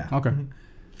 Yeah. Okay.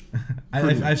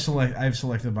 I've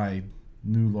selected my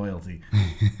new loyalty.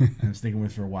 I'm sticking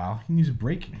with it for a while. You can use a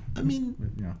break. I mean,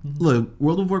 look,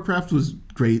 World of Warcraft was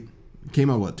great. It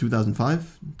came out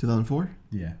 2005, 2004.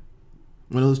 Yeah.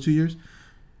 One of those 2 years.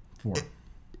 4.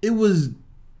 It was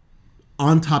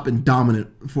on top and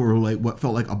dominant for like what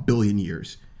felt like a billion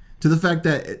years. To the fact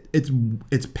that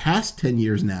it's past 10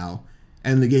 years now,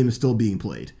 and the game is still being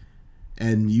played,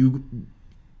 and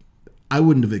I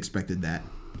wouldn't have expected that.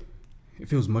 It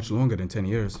feels much longer than 10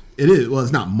 years. It is. Well,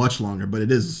 it's not much longer, but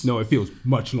it is. No, it feels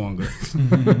much longer.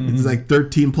 It's like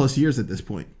 13 plus years at this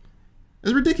point.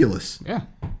 It's ridiculous. Yeah.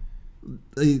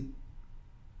 There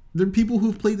are people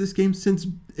who've played this game since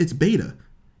its beta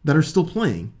that are still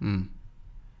playing.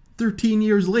 13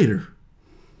 years later.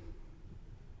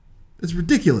 It's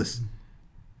ridiculous.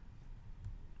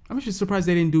 I'm just surprised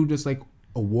they didn't do just like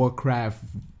a Warcraft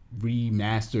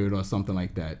remastered or something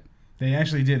like that. They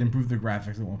actually did improve the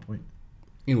graphics at one point.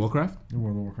 In Warcraft? In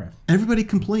World of Warcraft. Everybody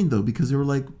complained though because they were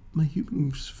like, my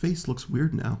human's face looks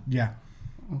weird now. Yeah.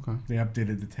 Okay. They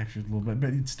updated the textures a little bit,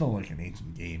 but it's still like an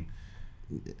ancient game.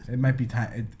 It might be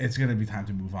time. It's gonna be time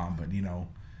to move on, but it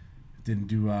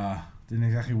didn't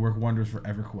exactly work wonders for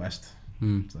EverQuest.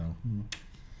 So,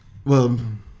 well,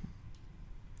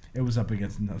 it was up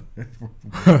against another.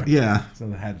 Yeah. So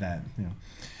they had that.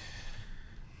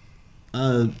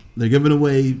 They're giving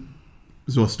away.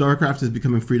 So StarCraft is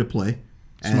becoming free to play.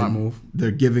 Smart move.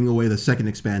 They're giving away the second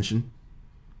expansion.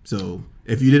 So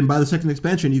if you didn't buy the second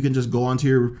expansion, you can just go onto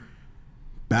your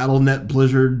BattleNet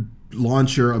Blizzard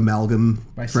launcher amalgam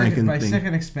By Franken second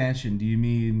thing. expansion, do you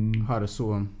mean Heart of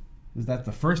Swarm. is that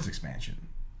the first expansion?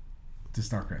 to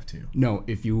StarCraft 2. No,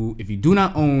 if you do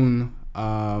not own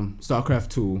StarCraft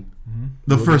 2,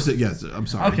 The first, yes, I'm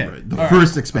sorry. Okay. Right. The All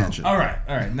first right. expansion. All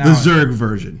right. Now, The Zerg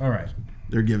version. All right.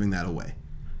 They're giving that away.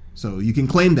 So you can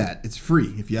claim that. It's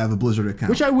free if you have a Blizzard account.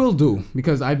 which I will do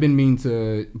because I've been meaning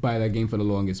to buy that game for the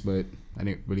longest, but I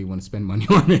didn't really want to spend money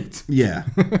on it. Yeah.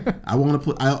 I want to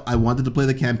play. I wanted to play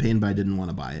the campaign, but I didn't want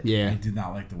to buy it. I Yeah, did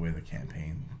not like the way the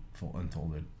campaign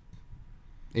unfolded.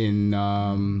 in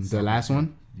the last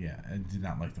one. Yeah, I did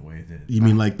not like the way it did. You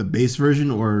mean like the base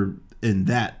version or in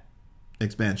that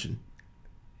expansion?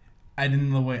 I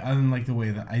didn't like the way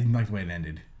it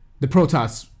ended. The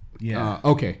Protoss. Yeah.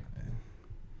 Okay.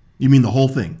 You mean the whole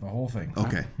thing? The whole thing.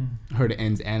 Okay. I heard it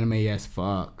ends anime as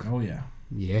fuck. Oh yeah.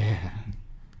 Yeah.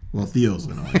 Well, Theo's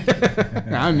gonna like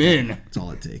it. I'm in. That's all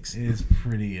it takes. It is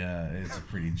pretty. It's a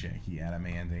pretty janky anime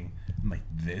ending. I'm like,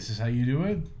 this is how you do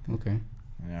it? Okay.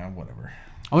 Yeah, whatever.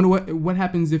 I wonder what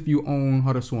happens if you own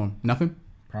Heart of Swarm. Nothing?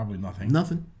 Probably nothing.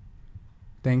 Nothing.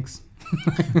 Thanks.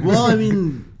 Well, I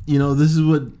mean,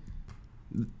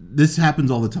 this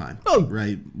happens all the time,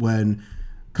 right? When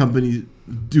companies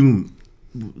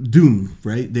Doom,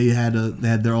 right? They had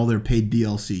all their paid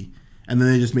DLC, and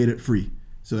then they just made it free.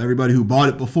 So everybody who bought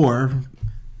it before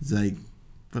is like,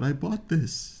 but I bought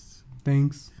this.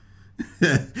 Thanks.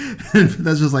 And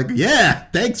that's just like, yeah,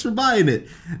 thanks for buying it.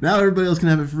 Now everybody else can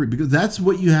have it free because that's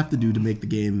what you have to do to make the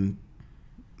game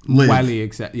live,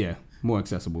 more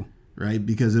accessible. right?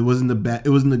 Because it wasn't a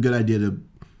good idea to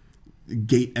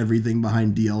gate everything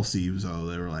behind DLC. So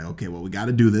they were like, okay, well, we got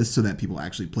to do this so that people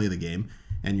actually play the game,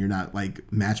 and you're not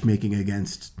like matchmaking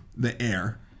against the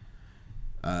air.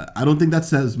 I don't think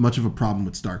that's as much of a problem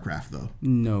with StarCraft though.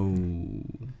 No.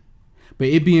 But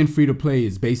it being free to play,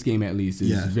 its base game at least,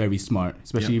 is very smart,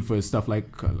 especially for stuff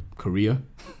like Korea.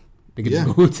 They can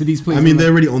just go to these places. I mean, they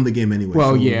already own the game anyway.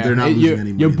 Well, so yeah, they're not losing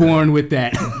any money. You're born with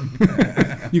that.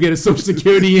 You get a Social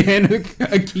Security and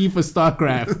a key for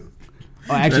StarCraft.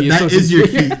 Oh, actually, that is your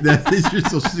key. That is your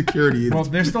Social Security. Well,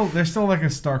 there's still like a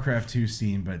StarCraft 2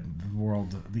 scene, but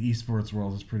the esports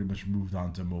world has pretty much moved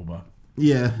on to MOBA.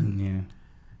 Yeah.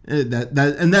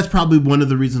 And that's probably one of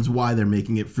the reasons why they're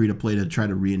making it free to play, to try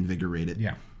to reinvigorate it.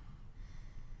 Yeah.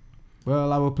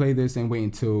 Well, I will play this and wait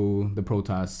until the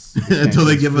Protoss until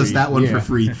they give us that one for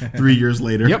free 3 years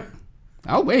later. Yep.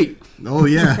 I'll wait. Oh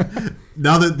yeah.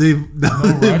 now that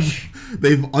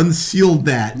they've unsealed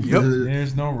that. Yep.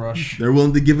 There's no rush. They're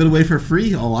willing to give it away for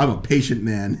free. Oh, I'm a patient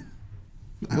man.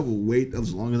 I will wait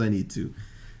as long as I need to.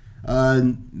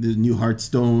 The new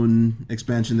Hearthstone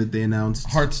expansion that they announced.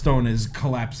 Hearthstone is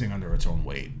collapsing under its own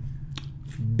weight.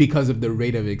 Because of the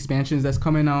rate of expansions that's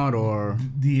coming out, or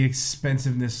the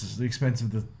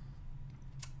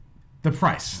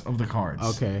price of the cards.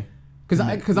 Okay.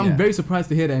 Because I'm very surprised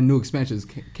to hear that new expansions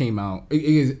came out.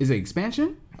 Is it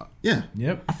expansion? Yeah.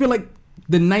 Yep. I feel like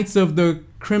the Knights of the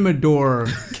Crimador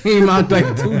came out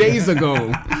like 2 days ago.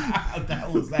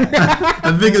 That was that.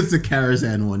 I think it's the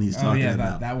Karazhan one he's talking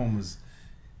about. That one was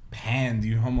panned.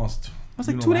 You almost. That's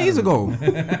like 2 days ago.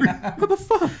 What the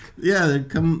fuck? Yeah,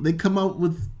 they come out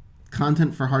with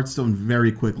content for Hearthstone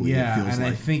very quickly. Yeah, it feels and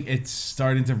like. I think it's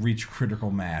starting to reach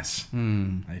critical mass.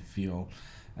 I feel,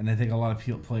 and I think a lot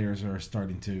of players are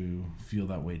starting to feel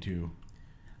that way too.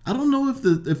 I don't know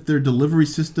if their delivery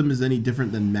system is any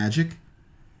different than Magic,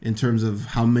 in terms of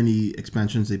how many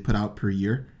expansions they put out per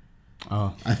year.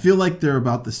 Oh. I feel like they're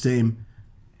about the same.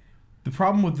 The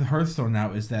problem with the Hearthstone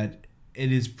now is that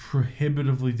it is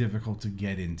prohibitively difficult to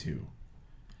get into.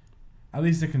 At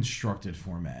least the constructed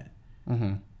format.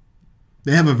 Mm-hmm.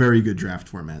 They have a very good draft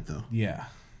format, though. Yeah.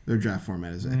 Their draft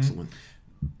format is excellent.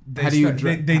 They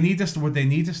need to what they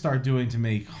need to start doing to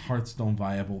make Hearthstone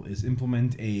viable is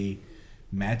implement a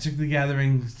Magic the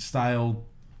Gathering style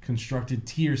constructed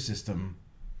tier system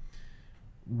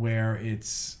where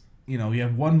it's, you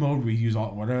have one mode where you use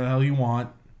whatever the hell you want,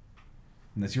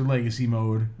 and that's your legacy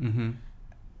mode. Mm-hmm.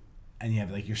 And you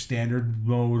have like your standard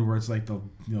mode where it's like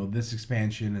this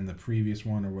expansion and the previous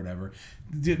one or whatever.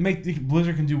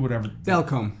 Blizzard can do whatever. They'll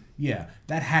come. Yeah,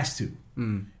 that has to.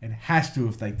 It has to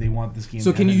if like they want this game.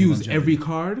 So to can have you any use longevity. every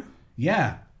card?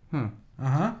 Yeah.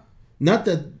 Huh. Not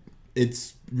that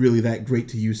it's really that great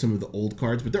to use some of the old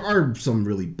cards, but there are some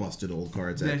really busted old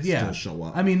cards that still show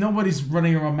up. I mean, nobody's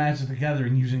running around Magic together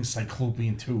and using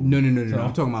Cyclopean 2. No.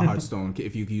 I'm talking about Hearthstone.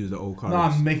 If you could use the old cards. No,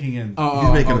 I'm making it.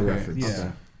 He's making a reference. Yeah.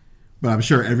 Okay. But I'm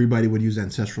sure everybody would use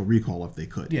Ancestral Recall if they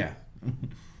could. Yeah.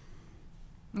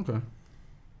 Okay.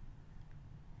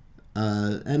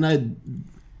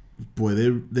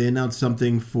 They announced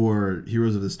something for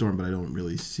Heroes of the Storm, but I don't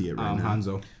really see it right now.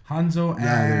 Hanzo and...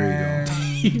 there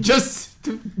you go. You just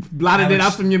blotted it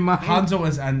out from your mind. Hanzo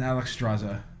and Alex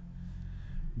Straza.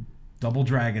 Double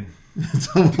Dragon.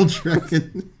 Double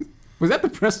Dragon. Was that the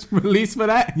press release for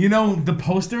that? You know, the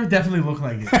poster definitely looked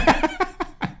like it.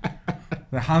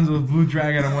 The Hanzo with Blue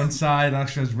Dragon on one side,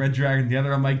 Aksha's Red Dragon the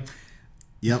other. I'm like,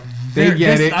 Yep. They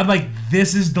get it. I'm like,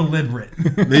 this is deliberate.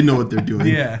 They know what they're doing.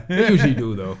 Yeah. They usually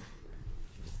do, though.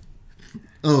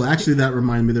 Oh, actually, that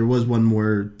reminded me. There was one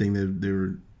more thing that they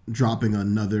were dropping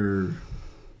another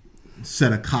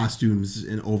set of costumes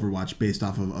in Overwatch based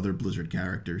off of other Blizzard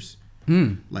characters,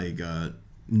 like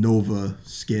Nova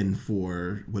skin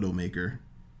for Widowmaker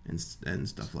and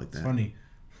stuff like that. It's funny.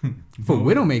 For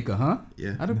Widowmaker, huh?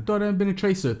 Yeah. I'd have thought it had been a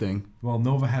Tracer thing. Well,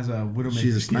 Nova has a Widowmaker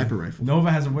She's a skin. sniper rifle. Nova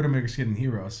has a Widowmaker skin in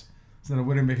Heroes. So the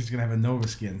Widowmaker's going to have a Nova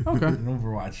skin Okay. in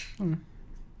Overwatch.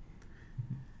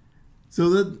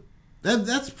 So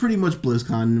that's pretty much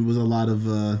BlizzCon. It was a lot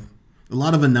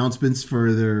of announcements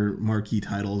for their marquee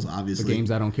titles, The obviously. games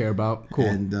I don't care about. Cool.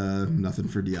 And nothing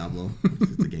for Diablo.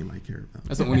 It's the game I care about.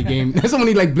 That's the only game. That's the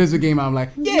only like Blizzard game I'm like,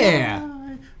 yeah.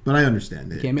 But I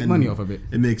understand it. Can't make And money off of it.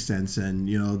 It makes sense,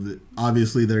 and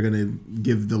obviously they're going to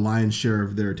give the lion's share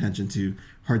of their attention to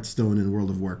Hearthstone and World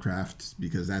of Warcraft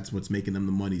because that's what's making them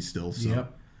the money still. So.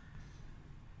 Yep.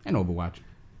 And Overwatch.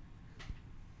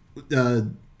 Yeah,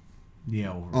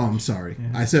 Overwatch. Oh, I'm sorry.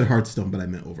 Yeah. I said Hearthstone, but I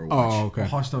meant Overwatch. Oh, okay.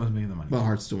 Hearthstone is making the money. But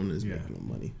Hearthstone is making the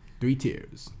money. 3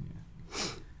 tiers.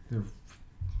 There's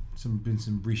been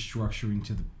some restructuring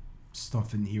to the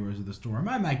stuff in Heroes of the Storm.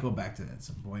 I might go back to that at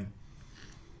some point.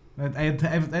 I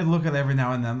look at it every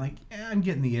now and then. I'm like, I'm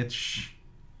getting the itch.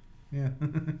 Yeah.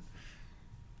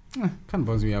 Kind of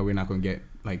bums me out we're not going to get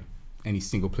like any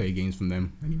single player games from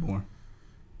them anymore.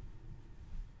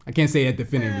 I can't say it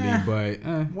definitively, but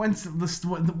when was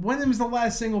the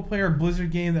last single player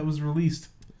Blizzard game that was released?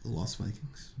 The Lost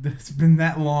Vikings. It's been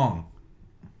that long.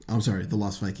 I'm sorry, The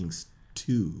Lost Vikings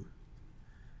 2.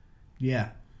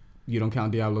 Yeah. you don't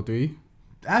count Diablo 3?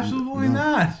 Absolutely No.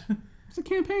 not. It's a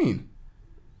campaign.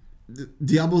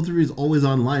 Diablo 3 is always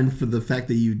online for the fact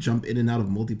that you jump in and out of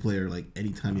multiplayer like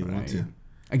anytime you want to.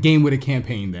 A game with a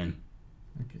campaign, then.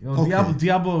 Okay. Well, Okay.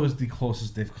 Diablo is the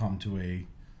closest they've come to a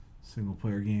single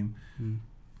player game.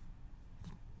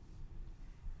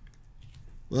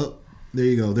 Well, there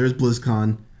you go. There's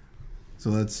BlizzCon. So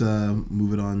let's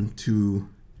move it on to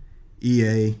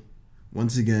EA.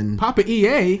 Once again, Papa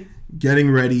EA.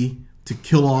 getting ready to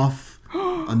kill off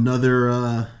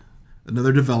another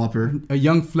developer. A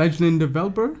young fledgling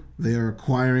developer. They are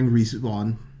acquiring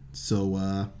Respawn.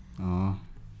 So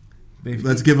They've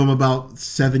let's give them about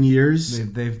 7 years.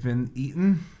 They've been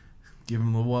eaten. Give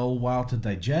them a little while to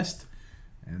digest,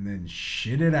 and then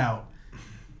shit it out.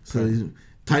 So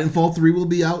Titanfall 3 will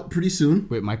be out pretty soon.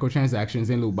 With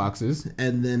microtransactions and loot boxes.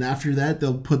 And then after that,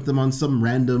 they'll put them on some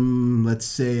random, let's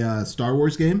say, Star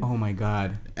Wars game. Oh my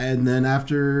god. And then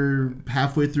after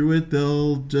halfway through it,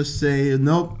 they'll just say,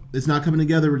 nope, it's not coming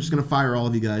together. We're just going to fire all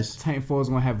of you guys. Titanfall is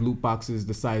going to have loot boxes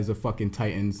the size of fucking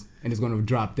Titans. And it's going to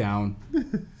drop down.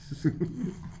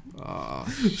 Oh,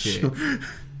 shit.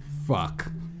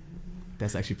 Fuck.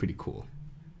 That's actually pretty cool.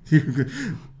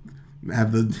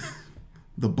 Have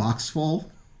the box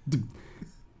fall.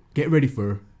 Get ready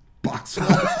for... Box fall.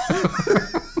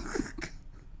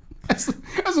 That's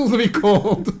supposed to be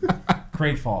called.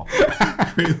 Cratefall.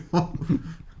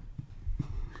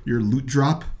 Your loot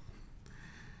drop.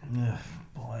 Ugh,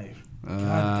 boy.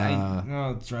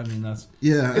 God, it drives me nuts.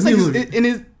 Yeah. It's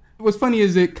like what's funny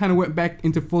is it kind of went back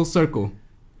into full circle.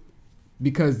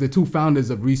 Because the two founders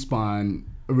of Respawn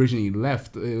originally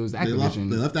left. It was Activision.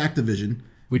 They left Activision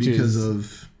because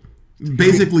of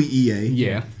basically EA.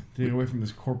 Yeah. To get away from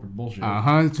this corporate bullshit.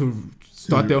 To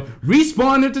start the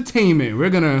Respawn Entertainment. We're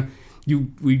gonna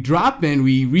we drop and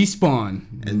we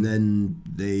respawn. And then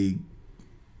they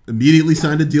immediately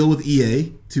signed a deal with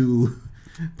EA to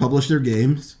publish their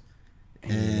games.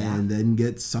 And then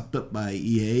get sucked up by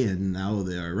EA, and now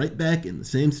they are right back in the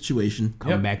same situation.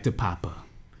 Come back to Papa.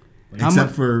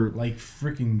 Except for like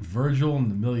freaking Virgil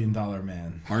and the $1 Million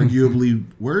Man. arguably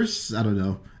worse. I don't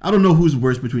know. I don't know who's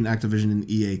worse between Activision and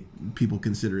EA. People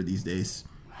consider these days.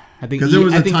 I think Because there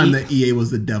was a time that EA was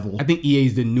the devil. I think EA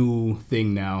is the new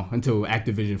thing now until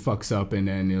Activision fucks up, and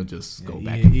then it'll just go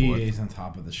back and forth. EA's on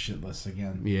top of the shit list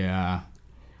again. Yeah.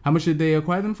 How much did they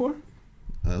acquire them for?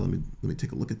 Let me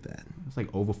take a look at that. It's like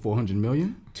over $400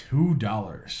 million. $2.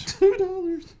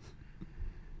 $2.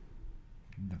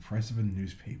 The price of a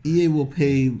newspaper. EA will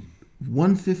pay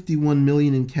 $151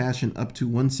 million in cash and up to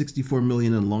 $164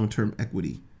 million in long-term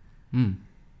equity. Hmm.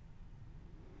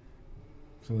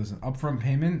 So there's an upfront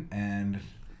payment and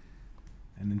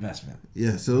an investment.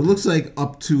 Yeah, so it looks like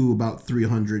up to about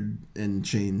 300 and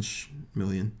change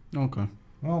million. Okay.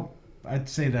 Well, I'd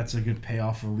say that's a good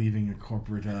payoff for leaving a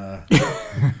corporate.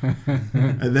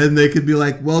 And then they could be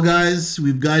like, "Well, guys,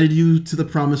 we've guided you to the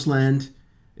promised land.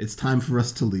 It's time for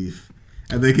us to leave."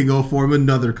 And they can go form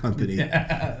another company.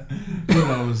 Yeah. Who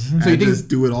knows? So you just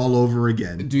do it all over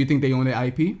again. Do you think they own the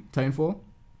IP, Titanfall?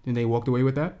 Think they walked away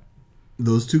with that?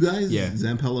 Those two guys? Yeah.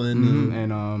 Zampella and...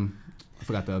 And I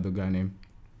forgot the other guy name.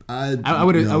 I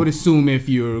would assume if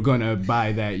you're gonna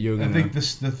buy that, you're gonna... I think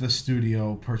the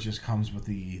studio purchase comes with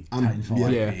the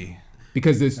Titanfall IP.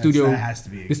 Because the studio... That has to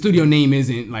be... The studio name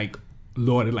isn't like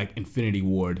lauded like Infinity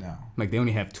Ward. No. Like they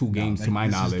only have 2 games to my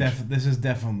knowledge. This is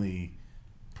definitely...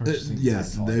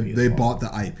 Yes, they bought the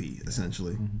IP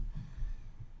essentially.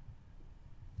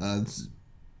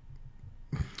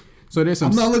 So there's some.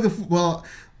 I'm not looking for. Well,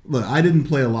 look, I didn't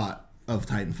play a lot of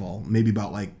Titanfall. Maybe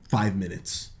about like 5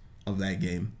 minutes of that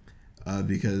game,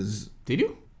 because. Did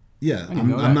you? Yeah,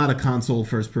 I'm not a console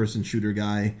first-person shooter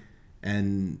guy,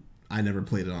 and I never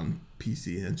played it on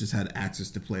PC. I just had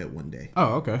access to play it one day.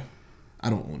 Oh, okay.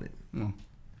 I don't own it. No.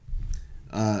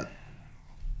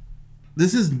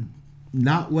 This is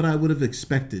not what I would have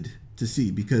expected to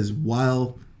see, because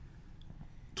while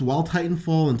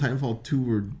Titanfall and Titanfall 2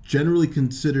 were generally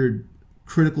considered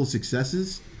critical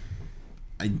successes,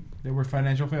 they were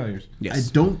financial failures. Yes. I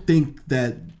don't think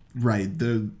that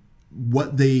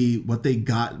what they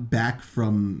got back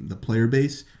from the player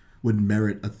base would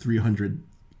merit a $300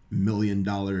 million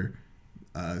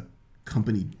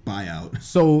company buyout.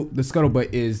 So the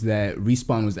scuttlebutt is that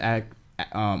Respawn was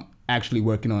actually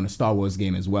working on a Star Wars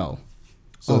game as well.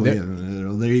 So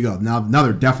there you go. Now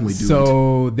they're definitely doomed.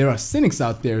 So there are cynics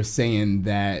out there saying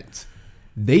that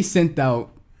they sent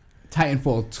out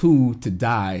Titanfall 2 to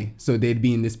die, so they'd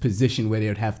be in this position where they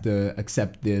would have to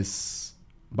accept this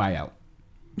buyout.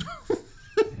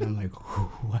 And I'm like,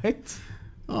 what?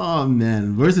 Oh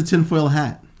man, where's the tinfoil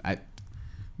hat?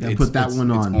 Put that one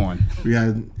on.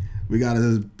 We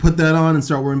gotta put that on and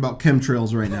start worrying about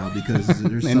chemtrails right now, because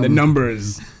there's and the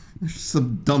numbers. There's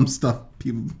some dumb stuff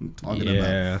people talking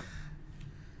about.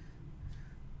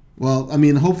 Well, I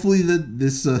mean, hopefully that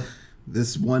this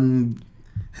one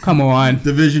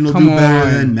division will do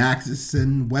better than Maxis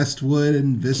and Westwood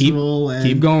and Visceral.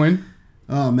 Keep going.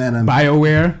 Oh man,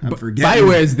 BioWare. I'm forgetting.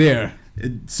 BioWare is there.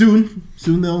 Soon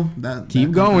though.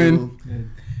 Keep going.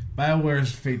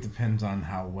 BioWare's fate depends on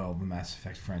how well the Mass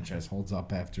Effect franchise holds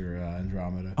up after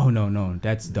Andromeda. Oh no,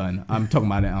 that's done. I'm talking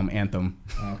about Anthem.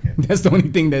 Okay, that's the only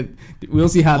thing that we'll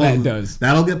see how that does.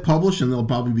 That'll get published and they'll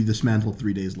probably be dismantled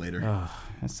 3 days later. Oh,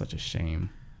 that's such a shame.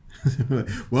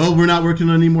 Well, we're not working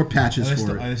on any more patches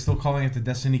for it. Are they still calling it the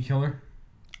Destiny Killer?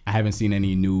 I haven't seen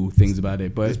any new things about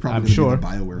it, but it's probably I'm sure the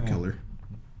BioWare killer.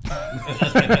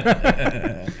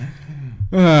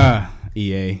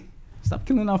 EA, stop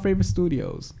killing our favorite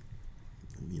studios.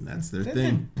 I mean, that's their thing.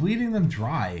 They're bleeding them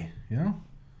dry, you know?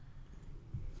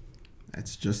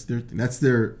 That's just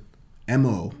their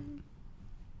MO.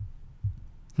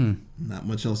 Not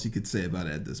much else you could say about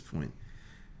it at this point.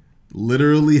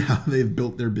 Literally how they've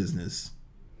built their business.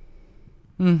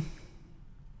 Oh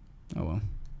well.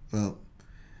 Well,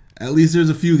 at least there's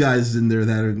a few guys in there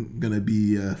that are going to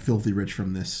be filthy rich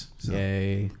from this. So.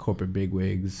 Yay, corporate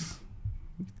bigwigs.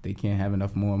 They can't have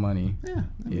enough more money. Yeah.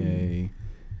 Yay.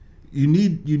 You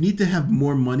need to have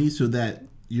more money so that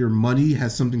your money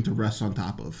has something to rest on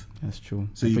top of. That's true.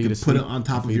 So you can put it on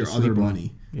top of your other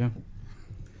money. Yeah.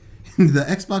 The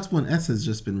Xbox One S has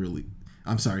just been released.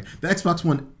 I'm sorry. The Xbox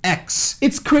One X.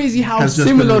 It's crazy how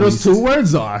similar those two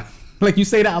words are. Like you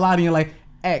say that a lot and you're like,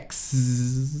 X.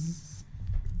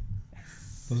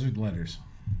 Those are letters.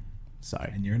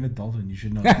 Sorry. And you're an adult and you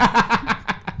should know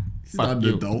that. He's not an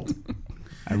adult.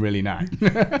 I'm really not.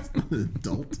 An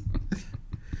adult.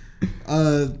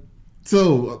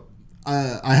 So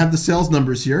I have the sales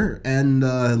numbers here, and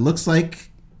it looks like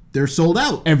they're sold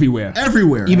out everywhere.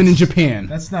 Even in Japan.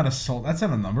 That's not a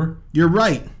number. You're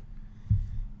right.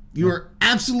 You are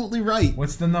absolutely right.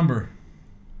 What's the number?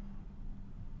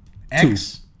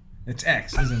 X. 2. It's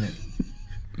X, isn't it?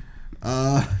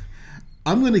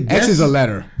 I'm gonna guess. X is a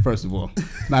letter, first of all,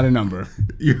 not a number.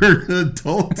 You're an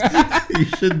adult. You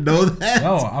should know that.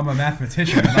 No, I'm a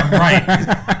mathematician, and I'm right.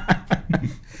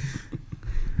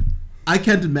 I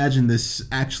can't imagine this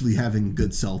actually having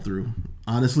good sell-through.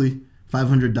 Honestly,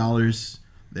 $500.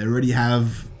 They already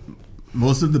have.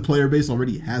 Most of the player base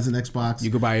already has an Xbox.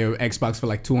 You could buy your Xbox for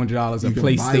like $200, a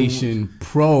PlayStation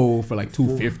Pro for like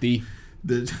 $250.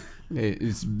 They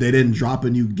didn't drop a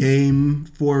new game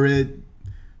for it.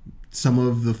 Some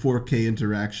of the 4K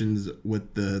interactions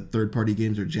with the third-party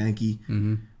games are janky,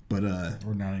 but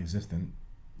or non-existent.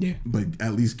 Yeah, but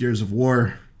at least Gears of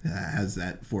War has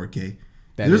that 4K.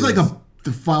 There's like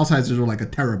the file sizes are like a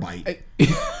terabyte.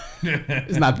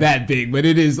 It's not that big, but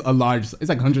it is a large. It's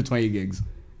like 120 gigs.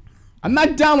 I'm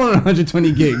not down on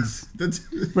 120 gigs. That's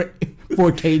for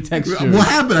 4K texture. What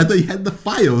happened? I thought you had the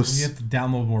FiOS. You have to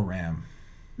download more RAM.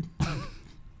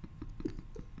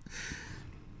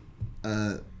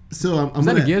 So I'm Is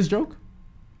that gonna, a Gears joke?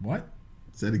 What?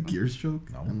 Is that a Gears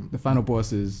joke? No. The final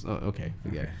boss is okay.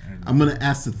 Forget. Okay. I'm gonna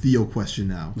ask the Theo question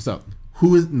now. What's up?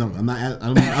 Who is no? I'm not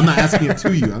asking it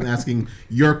to you. I'm asking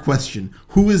your question.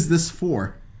 Who is this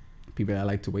for? People that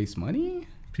like to waste money.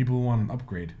 People who want an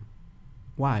upgrade.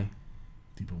 Why?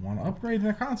 People want to upgrade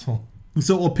their console.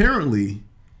 So apparently,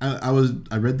 I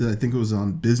read that, I think it was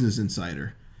on Business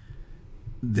Insider.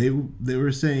 They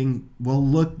were saying, well,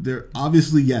 look, they're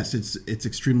obviously, yes, it's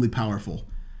extremely powerful,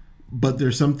 but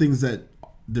there's some things that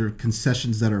there are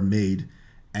concessions that are made,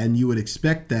 and you would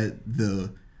expect that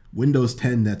the Windows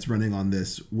 10 that's running on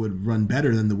this would run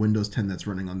better than the Windows 10 that's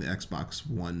running on the Xbox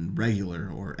One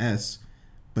regular or S,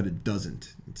 but it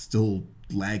doesn't. It's still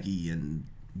laggy and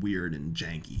weird and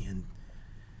janky. And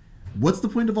what's the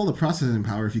point of all the processing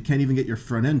power if you can't even get your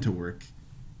front end to work?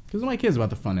 Because nobody cares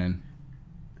about the front end.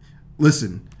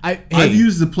 Listen, I've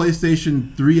used the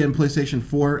PlayStation 3 and PlayStation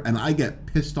 4, and I get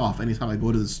pissed off anytime I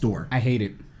go to the store. I hate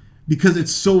it. Because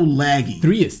it's so laggy.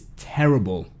 3 is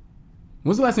terrible.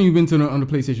 When's the last time you've been to on the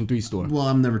PlayStation 3 store? Well,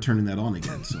 I'm never turning that on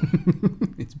again, so.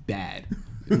 It's bad.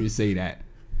 Let me just say that.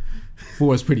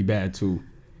 4 is pretty bad, too.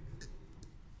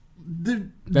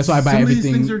 That's why I buy some everything. Of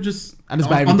these things are just I just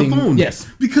buy everything on the phone. Yes.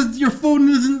 Because your phone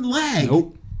doesn't lag.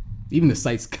 Nope. Even the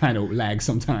sites kind of lag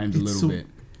sometimes a little bit.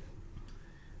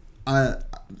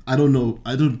 I don't know.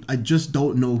 I just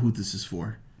don't know who this is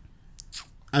for.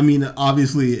 I mean,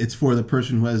 obviously, it's for the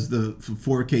person who has the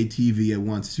 4K TV and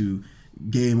wants to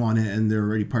game on it, and they're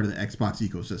already part of the Xbox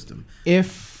ecosystem.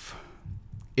 If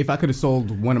I could have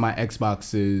sold one of my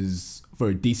Xboxes for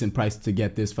a decent price to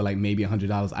get this for like maybe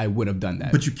 $100, I would have done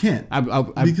that. But you can't. I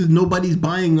because nobody's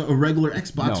buying a regular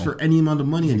Xbox for any amount of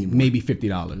money anymore. Maybe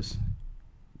 $50.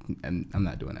 And I'm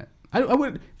not doing that. I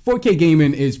would. 4K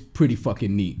gaming is pretty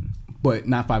fucking neat, but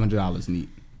not $500 neat.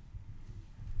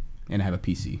 And I have a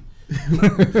PC.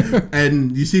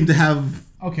 And you seem to have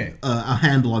Okay. a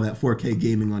handle on that 4K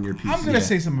gaming on your PC. I'm going to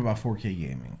say something about 4K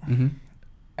gaming. Mm-hmm.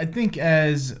 I think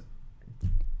as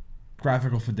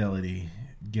graphical fidelity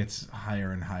gets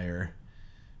higher and higher,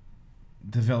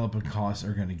 development costs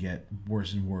are going to get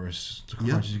worse and worse. The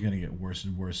crunch is going to get worse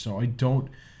and worse. So I don't...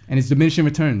 And it's diminishing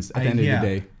returns at the end of the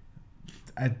day.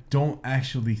 I don't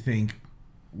actually think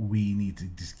we need to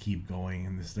just keep going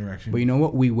in this direction. But you know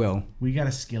what? We will. We got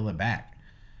to scale it back.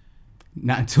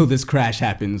 Not until this crash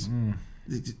happens.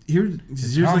 Here's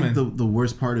like the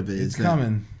worst part of it. It's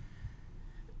coming.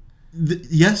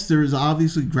 Yes, there is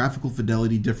obviously graphical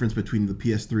fidelity difference between the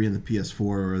PS3 and the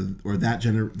PS4 or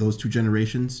those two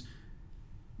generations.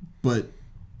 But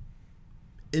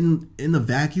in the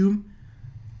vacuum,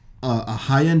 a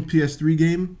high-end PS3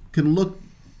 game can look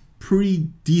pretty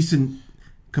decent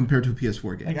compared to a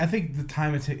PS4 game. Like, I think the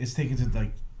time it's taken to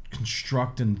like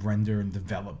construct and render and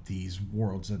develop these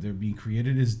worlds that they're being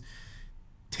created is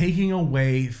taking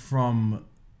away from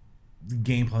the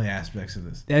gameplay aspects of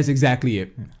this. That's exactly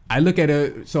it. I look at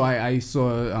I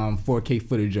saw 4K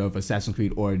footage of Assassin's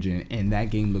Creed Origin, and that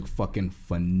game looked fucking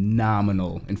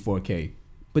phenomenal in 4K,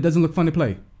 but doesn't look fun to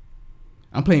play.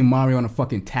 I'm playing Mario on a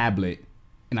fucking tablet,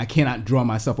 and I cannot draw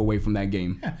myself away from that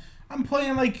game. Yeah, I'm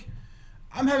playing like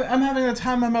I'm having the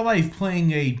time of my life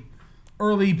playing a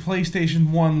early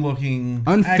PlayStation 1 looking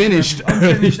unfinished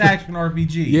action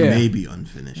RPG. Yeah, maybe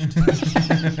unfinished.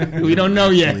 We don't know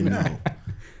yet. No.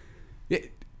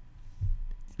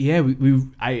 Yeah,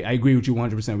 I agree with you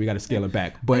 100%. We got to scale it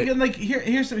back. But like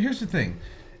here's the thing.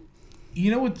 You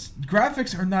know what?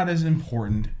 Graphics are not as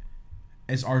important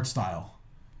as art style.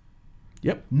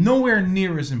 Yep. Nowhere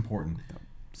near as important.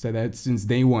 Said that since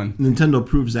day one. Nintendo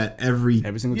proves that every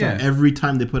single time. Every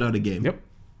time they put out a game. Yep.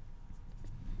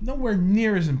 Nowhere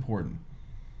near as important.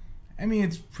 I mean,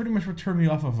 it's pretty much what turned me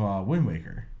off of Wind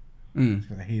Waker.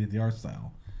 Because I hated the art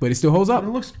style. But it still holds up. But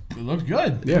it looks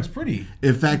good. It looks pretty.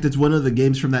 In fact, it's one of the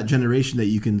games from that generation that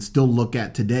you can still look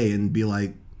at today and be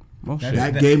like, well,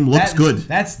 that game looks good.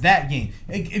 That's that game.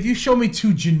 Like, if you show me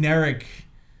two generic,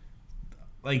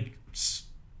 like,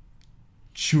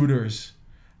 shooters,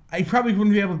 I probably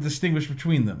wouldn't be able to distinguish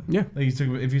between them. Yeah. Like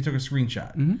if you took a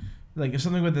screenshot. Mm-hmm. Like if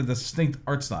something with a distinct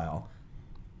art style.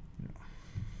 We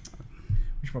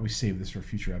should probably save this for a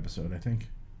future episode, I think.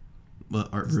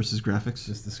 Art versus graphics?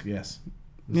 Yes.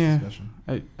 Yeah. Discussion.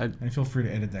 And feel free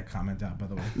to edit that comment out, by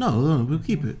the way. No, we'll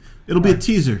keep it. It'll be a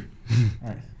teaser. All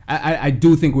right. I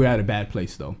do think we're at a bad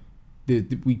place, though.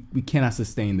 We cannot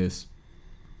sustain this.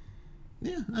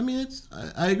 Yeah, I mean,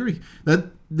 I agree.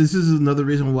 This is another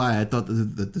reason why I thought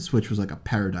that the Switch was like a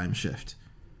paradigm shift.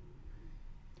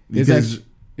 Because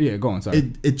go on,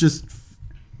 sorry. It just,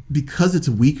 because it's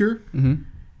weaker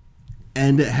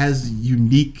and it has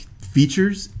unique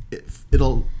features,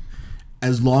 it'll,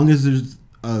 as long as there's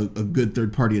a good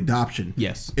third-party adoption,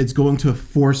 yes, it's going to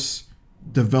force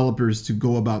developers to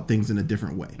go about things in a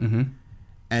different way.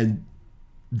 And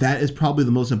that is probably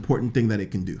the most important thing that it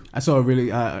can do. I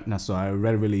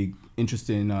read a really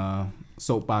interesting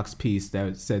soapbox piece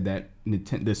that said that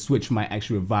the Switch might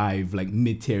actually revive like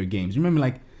mid-tier games. You remember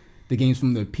like the games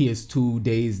from the PS2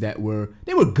 days they were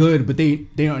good, but they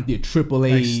aren't the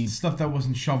AAA like stuff that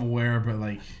wasn't shovelware, but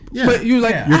like But you're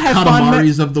like your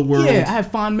Katamaris of the world. Yeah, I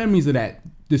have fond memories of that.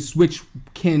 The Switch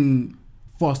can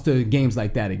foster games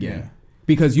like that again. Yeah.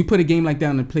 Because you put a game like that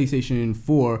on the PlayStation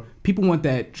 4, people want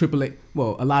that AAA.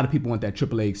 Well, a lot of people want that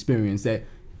AAA experience that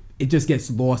it just gets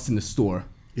lost in the store.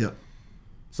 Yep.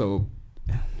 So,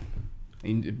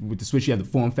 with the Switch, you have the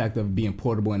form factor of being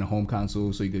portable in a home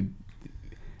console, so you could.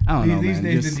 I don't know, these man.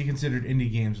 days, they'd be considered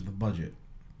indie games with a budget.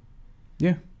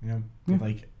 Yeah. You know, with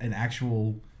like an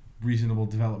actual reasonable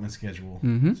development schedule,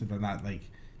 so they're not like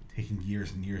taking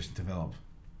years and years to develop.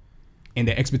 And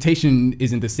the expectation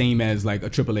isn't the same as like a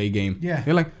AAA game. Yeah.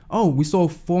 They're like, oh, we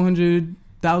sold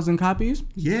 400,000 copies?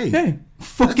 Yay. Hey,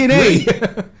 fucking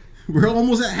A. We're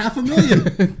almost at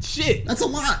 500,000. Shit. That's a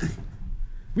lot.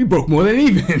 We broke more than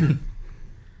even.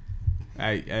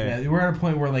 Yeah, we're at a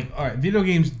point where like, all right, video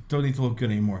games don't need to look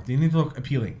good anymore. They need to look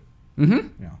appealing.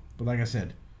 Mm-hmm. Yeah. But like I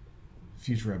said,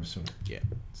 future episode. Yeah.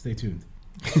 Stay tuned.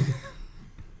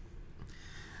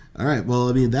 All right. Well,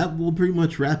 I mean, that will pretty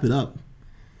much wrap it up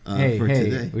for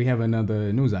today. We have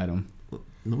another news item.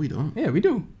 No, we don't. Yeah, we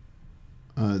do.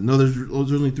 No,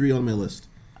 there's only 3 on my list.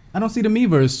 I don't see the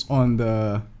Miiverse on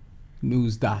the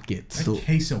news docket. That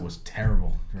queso was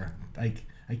terrible. Like,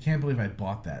 I can't believe I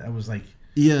bought that. That was like...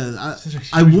 Yeah,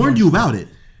 I warned you about it.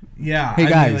 Yeah. Hey,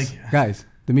 guys,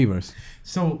 the Miiverse.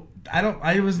 So,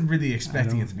 I wasn't really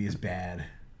expecting it to be as bad.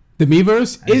 The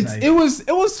Miiverse?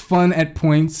 It was fun at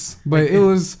points, but it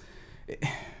was...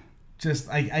 Just,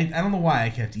 I don't know why I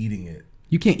kept eating it.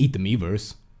 You can't eat the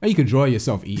Miiverse. Or you could draw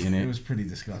yourself eating it. It was pretty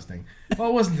disgusting. Well,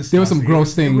 it wasn't disgusting. There were some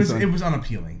gross things. It was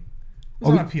unappealing. It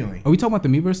was unappealing. Are we talking about the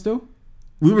Miiverse still?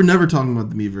 We were never talking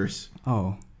about the Miiverse.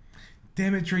 Oh.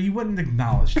 Damn it, Trey, you wouldn't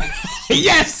acknowledge it.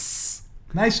 Yes!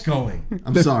 Nice going.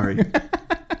 I'm sorry. The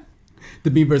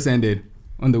Miiverse ended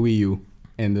on the Wii U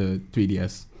and the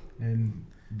 3DS. And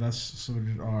thus, so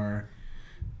did our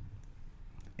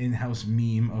in-house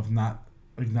meme of not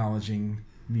acknowledging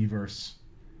Miiverse.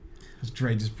 Because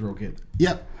Dre just broke it.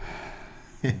 Yep.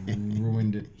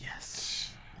 Ruined it.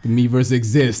 Yes. The Miiverse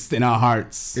exists in our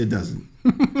hearts. It doesn't.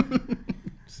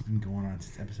 This has been going on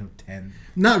since episode 10.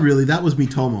 Not really. That was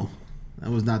Miitomo. That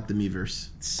was not the Miiverse.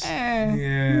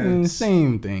 Yeah.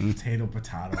 Same thing. Potato.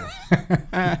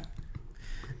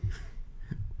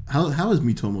 How is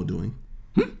Miitomo doing?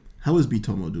 How is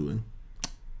Miitomo doing?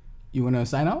 You want to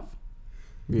sign off?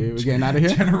 We're getting out of here?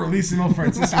 Generalissimo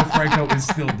Francisco Franco is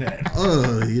still dead.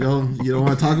 You don't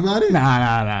want to talk about it?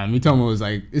 Nah. Miitomo is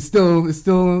like it's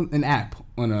still an app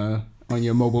on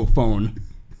your mobile phone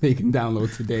that you can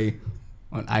download today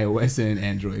on iOS and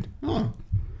Android. Oh.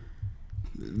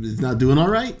 It's not doing all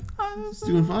right? It's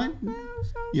doing fine?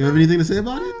 You have anything to say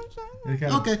about it?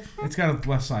 Okay. It's got a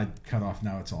left side cut off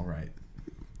now. It's all right.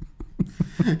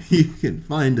 You can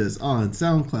find us on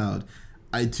SoundCloud,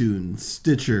 iTunes,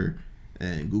 Stitcher,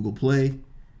 and Google Play.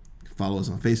 Follow us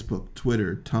on Facebook,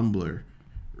 Twitter, Tumblr,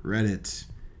 Reddit,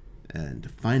 and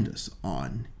find us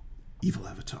on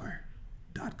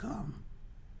evilavatar.com.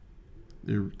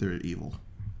 They're evil.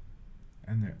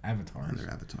 And they're avatars.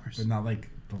 But not like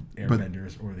the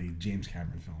Airbenders or the James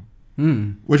Cameron film.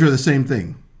 Which are the same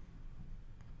thing.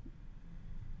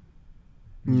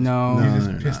 No. You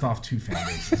just pissed off 2 fan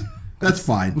bases. That's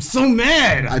fine. I'm so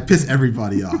mad. I piss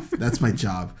everybody off. That's my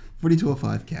job.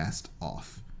 4205 cast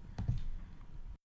off.